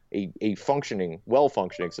a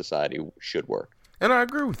well-functioning society should work. And I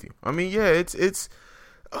agree with you. I mean, yeah, it's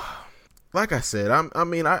like I said,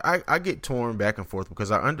 I get torn back and forth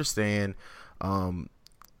because I understand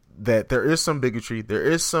that there is some bigotry, there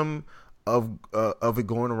is some of it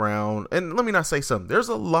going around, and let me not say something. There's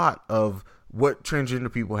a lot of what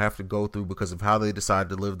transgender people have to go through because of how they decide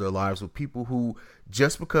to live their lives with people who,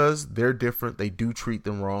 just because they're different, they do treat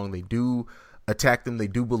them wrong, they do attack them, they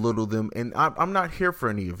do belittle them, and I'm not here for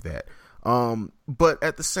any of that. But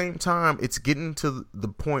at the same time, it's getting to the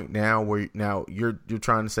point now where you're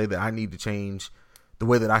trying to say that I need to change the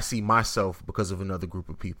way that I see myself because of another group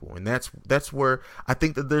of people, and that's where I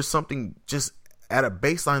think that there's something just at a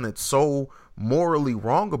baseline that's so morally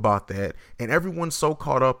wrong about that, and everyone's so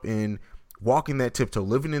caught up in walking that tiptoe,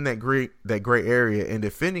 living in that gray area, and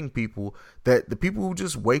defending people, that the people who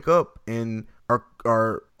just wake up and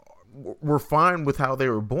were fine with how they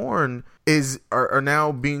were born are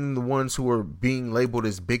now being the ones who are being labeled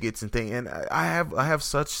as bigots and things. And I have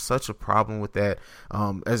such a problem with that,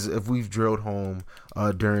 as if we've drilled home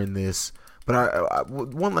during this. But I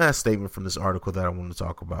one last statement from this article that I want to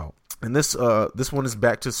talk about, and this one is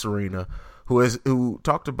back to Serena, who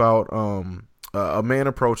talked about a man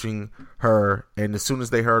approaching her, and as soon as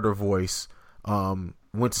they heard her voice,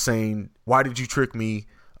 went to saying, "Why did you trick me?"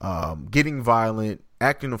 Getting violent,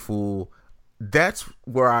 acting a fool. That's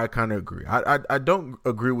where I kind of agree. I don't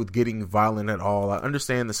agree with getting violent at all. I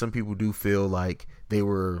understand that some people do feel like they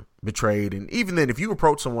were betrayed, and even then, if you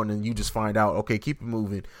approach someone and you just find out, okay, keep it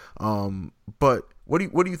moving. But what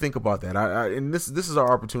do you think about that? And this is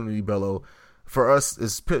our opportunity, Bello, for us,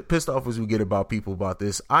 as pissed off as we get about people about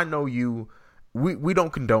this. I know we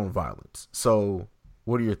don't condone violence. So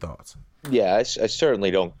what are your thoughts? Yeah, I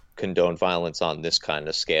certainly don't condone violence on this kind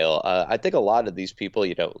of scale. I think a lot of these people,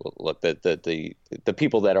 look, the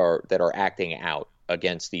people that are acting out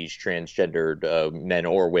against these transgendered men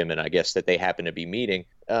or women, I guess, that they happen to be meeting,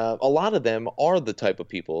 a lot of them are the type of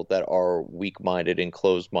people that are weak-minded and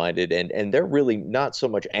closed-minded, and they're really not so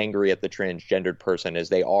much angry at the transgendered person as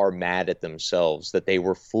they are mad at themselves that they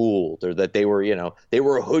were fooled, or that they were, they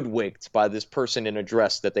were hoodwinked by this person in a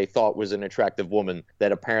dress that they thought was an attractive woman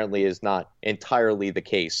that apparently is not entirely the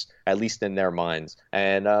case, at least in their minds.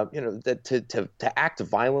 And that to act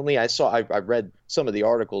violently, I read some of the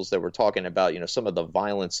articles that were talking about some of the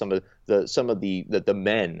violence, some of the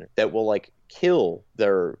men that will like kill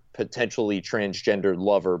their potentially transgendered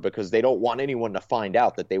lover because they don't want anyone to find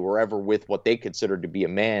out that they were ever with what they considered to be a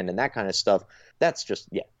man, and that kind of stuff. That's just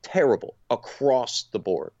terrible across the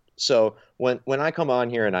board. So when I come on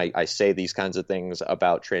here and I say these kinds of things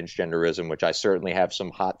about transgenderism, which I certainly have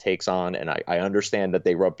some hot takes on, and I understand that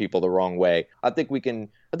they rub people the wrong way, I think we can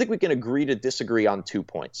agree to disagree on 2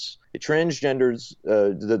 points. The transgenders,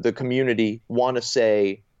 the community, want to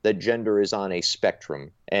say that gender is on a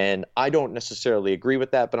spectrum, and I don't necessarily agree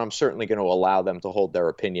with that, but I'm certainly going to allow them to hold their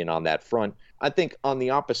opinion on that front. I think on the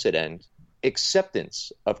opposite end,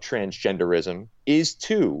 acceptance of transgenderism is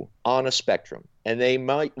too on a spectrum, and they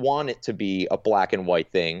might want it to be a black and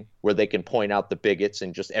white thing where they can point out the bigots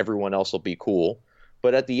and just everyone else will be cool.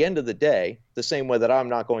 But at the end of the day, the same way that I'm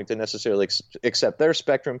not going to necessarily accept their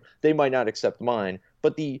spectrum, they might not accept mine,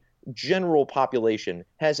 but the general population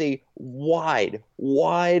has a wide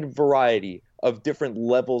variety of different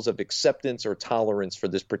levels of acceptance or tolerance for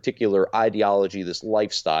this particular ideology, this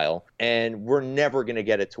lifestyle, and we're never going to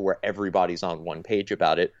get it to where everybody's on one page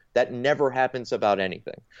about it. That never happens about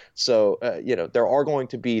anything. So, there are going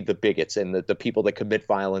to be the bigots and the people that commit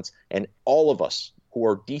violence, and all of us who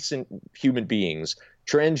are decent human beings,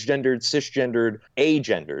 transgendered, cisgendered,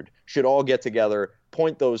 agendered, should all get together,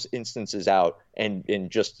 point those instances out, and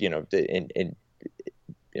just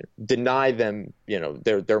deny them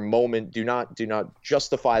their moment. Do not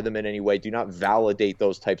justify them in any way. Do not validate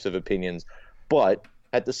those types of opinions. But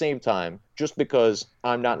at the same time, just because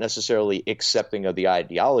I'm not necessarily accepting of the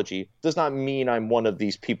ideology does not mean I'm one of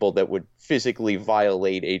these people that would physically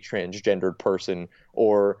violate a transgendered person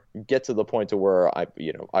or get to the point to where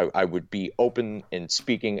I would be open and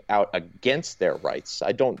speaking out against their rights.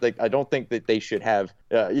 I don't think that they should have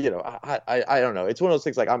I don't know. It's one of those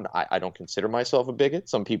things like I don't consider myself a bigot.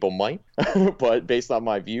 Some people might, but based on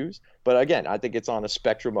my views. But again, I think it's on a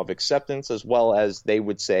spectrum of acceptance as well as they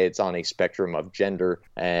would say it's on a spectrum of gender,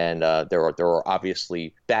 and there are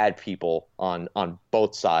obviously bad people on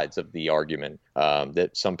both sides of the argument.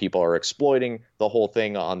 That some people are exploiting the whole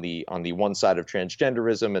thing on the one side of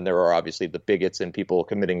transgenderism, and there are obviously the bigots and people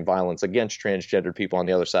committing violence against transgendered people on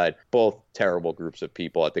the other side. Both terrible groups of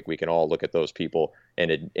people. I think we can all look at those people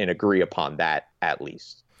and agree upon that at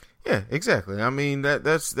least. Yeah, exactly. I mean,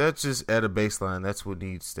 that's just at a baseline. That's what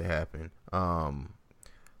needs to happen.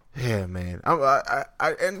 Yeah, man. I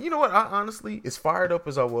and you know what? I honestly, as fired up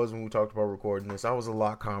as I was when we talked about recording this, I was a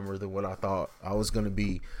lot calmer than what I thought I was gonna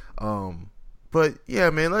be. But yeah,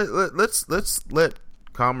 man. Let's let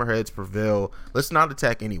calmer heads prevail. Let's not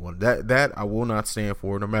attack anyone. That I will not stand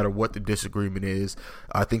for, no matter what the disagreement is.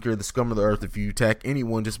 I think you're the scum of the earth if you attack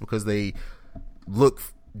anyone just because they look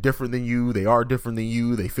different than you, they are different than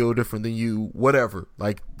you, they feel different than you, whatever.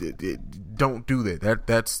 Like, don't do that.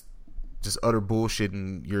 That's just utter bullshit,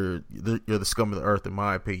 and you're the scum of the earth, in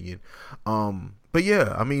my opinion. But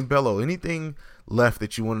yeah, I mean, Bello, anything left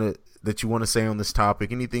that you want to say on this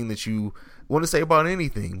topic? Anything that you want to say about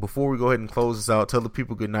anything before we go ahead and close this out? Tell the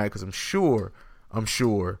people good night, because I'm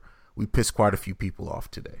sure we pissed quite a few people off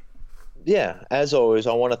today. Yeah, as always,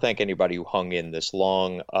 I want to thank anybody who hung in this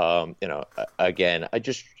long. Again, I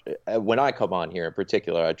just when I come on here in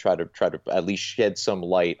particular, I try to at least shed some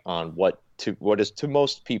light on what is to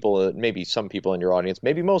most people, maybe some people in your audience,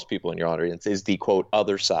 maybe most people in your audience, is the quote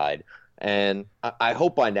other side. And I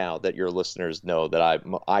hope by now that your listeners know that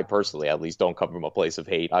I personally at least don't come from a place of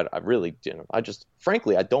hate. I really, I just,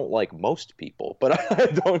 frankly, I don't like most people, but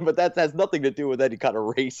but that has nothing to do with any kind of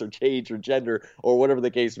race or change or gender or whatever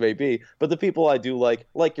the case may be. But the people I do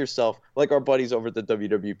like yourself, like our buddies over at the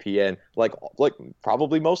WWPN, like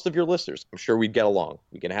probably most of your listeners, I'm sure we'd get along.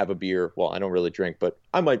 We can have a beer. Well, I don't really drink, but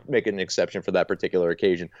I might make an exception for that particular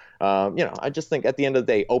occasion. I just think at the end of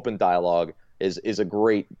the day, open dialogue is a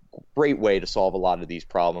great way to solve a lot of these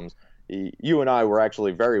problems. You and I were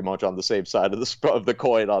actually very much on the same side of the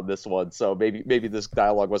coin on this one, so maybe this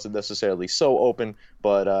dialogue wasn't necessarily so open,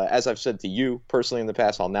 but as I've said to you personally in the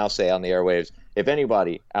past, I'll now say on the airwaves, if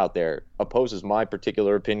anybody out there opposes my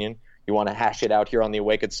particular opinion, you want to hash it out here on the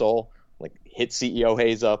Awakened Soul, like hit CEO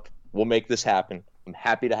Hayes up, we'll make this happen. I'm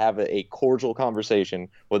happy to have a cordial conversation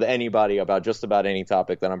with anybody about just about any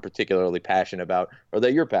topic that I'm particularly passionate about or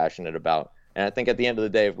that you're passionate about. And I think at the end of the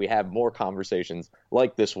day, if we have more conversations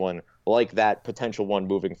like this one, like that potential one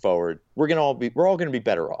moving forward, we're all going to be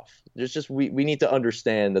better off. There's just we need to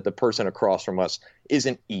understand that the person across from us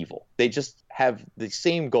isn't evil. They just have the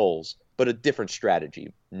same goals, but a different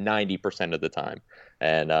strategy 90% of the time.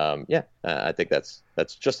 And I think that's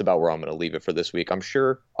just about where I'm going to leave it for this week. I'm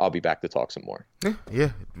sure I'll be back to talk some more.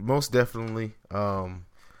 Yeah, most definitely.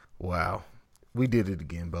 Wow, we did it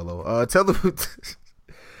again, Bello. Tell them.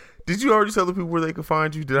 Did you already tell the people where they could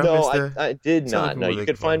find you? Did I miss that? I did not. No, you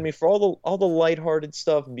could find me for all the lighthearted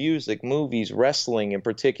stuff, music, movies, wrestling in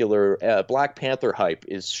particular. Black Panther hype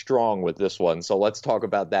is strong with this one, so let's talk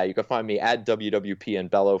about that. You can find me at WWP and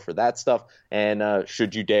Bello for that stuff. And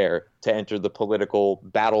should you dare to enter the political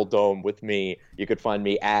battle dome with me, you could find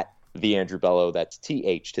me at The Andrew Bello. That's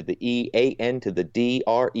TH to the E, AN to the D,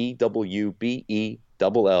 REWBELLO.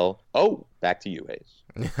 Back to you, Hayes.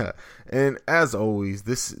 Yeah, and as always,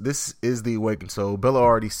 this is The Awakened Soul. Bello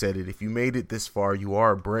already said it. If you made it this far, you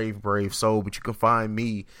are a brave soul. But you can find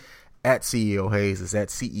me at CEO Hayes. It's at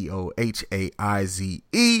CEOHAIZE.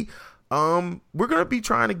 We're gonna be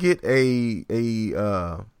trying to get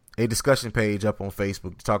a discussion page up on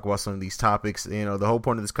Facebook to talk about some of these topics. You know, the whole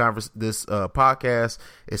point of this podcast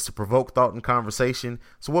is to provoke thought and conversation.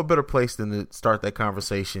 So what better place than to start that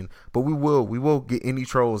conversation? But we will get any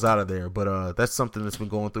trolls out of there. But that's something that's been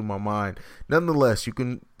going through my mind. Nonetheless, you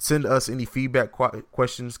can send us any feedback,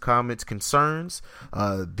 questions, comments, concerns.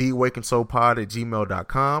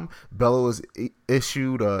 theawakenedsoulpod@gmail.com. Bello has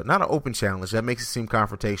issued not an open challenge that makes it seem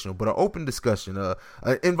confrontational, but an open discussion, an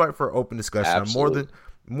invite for an open discussion. Absolutely. I'm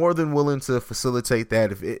more than willing to facilitate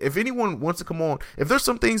that. If anyone wants to come on, if there's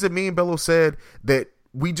some things that me and Bello said that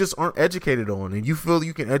we just aren't educated on, and you feel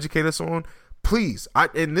you can educate us on, please.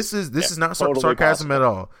 This is not totally sarcasm possible. at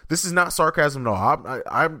all. This is not sarcasm at all.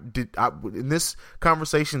 In this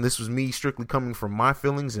conversation, this was me strictly coming from my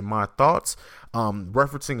feelings and my thoughts,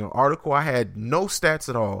 referencing an article. I had no stats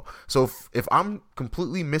at all. So if I'm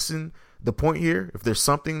completely missing the point here, if there's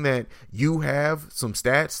something that you have, some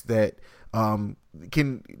stats that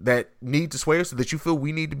need to sway us, so that you feel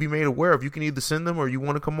we need to be made aware of, you can either send them or you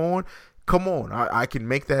want to come on. I can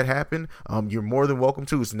make that happen. You're more than welcome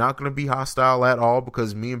to. It's not going to be hostile at all,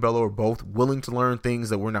 because me and Bello are both willing to learn things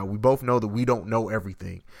that we're not. We both know that we don't know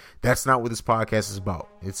everything. That's not what this podcast is about.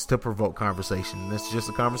 It's to provoke conversation. That's just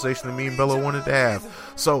a conversation that me and Bello wanted to have.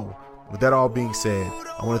 So with that all being said,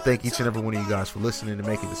 I want to thank each and every one of you guys for listening and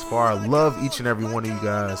making this far. I love each and every one of you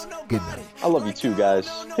guys. Good night. I love you too, guys.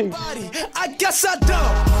 Peace. I guess I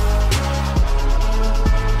don't.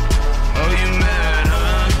 Oh, you mad,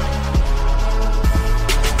 huh?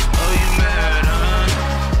 Oh, you mad, huh?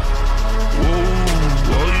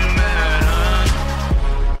 Whoa, oh, you mad,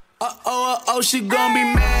 huh? Oh, she gon' be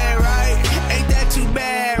mad, right? Ain't that too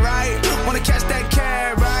bad, right? Wanna catch that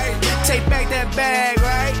cab, right? Take back that bag,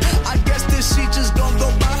 right? I guess this she just gon'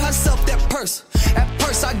 go buy herself that purse. At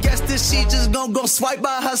first, I guess this she just gon' go swipe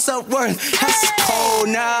by her self-worth. That's cold,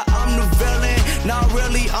 now I'm the villain. Not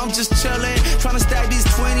really, I'm just chillin'. Tryna stack these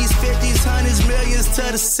 20s, 50s, 100s, millions to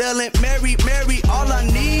the ceiling. Mary, all I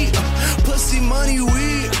need, pussy, money,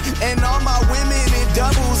 weed. And all my women in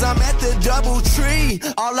doubles, I'm at the double tree.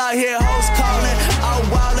 All I hear hoes calling, out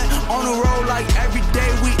wildin'. On the road like every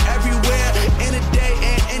day, we everywhere. In a day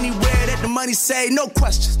and anywhere that the money say. No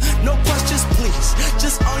questions, please.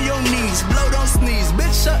 Just on your knees, blow, don't sneeze.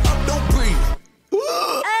 Bitch, shut up, don't breathe.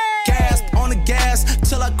 Gasp on the gas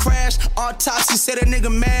till I crash. Autopsy said a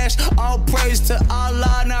nigga mash. All praise to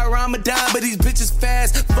Allah, not Ramadan, but these bitches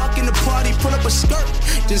fast. Fucking the party, pull up a skirt,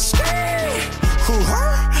 just who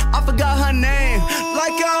her? I forgot her name.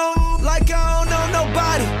 Like I don't know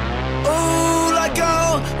nobody. Ooh, like I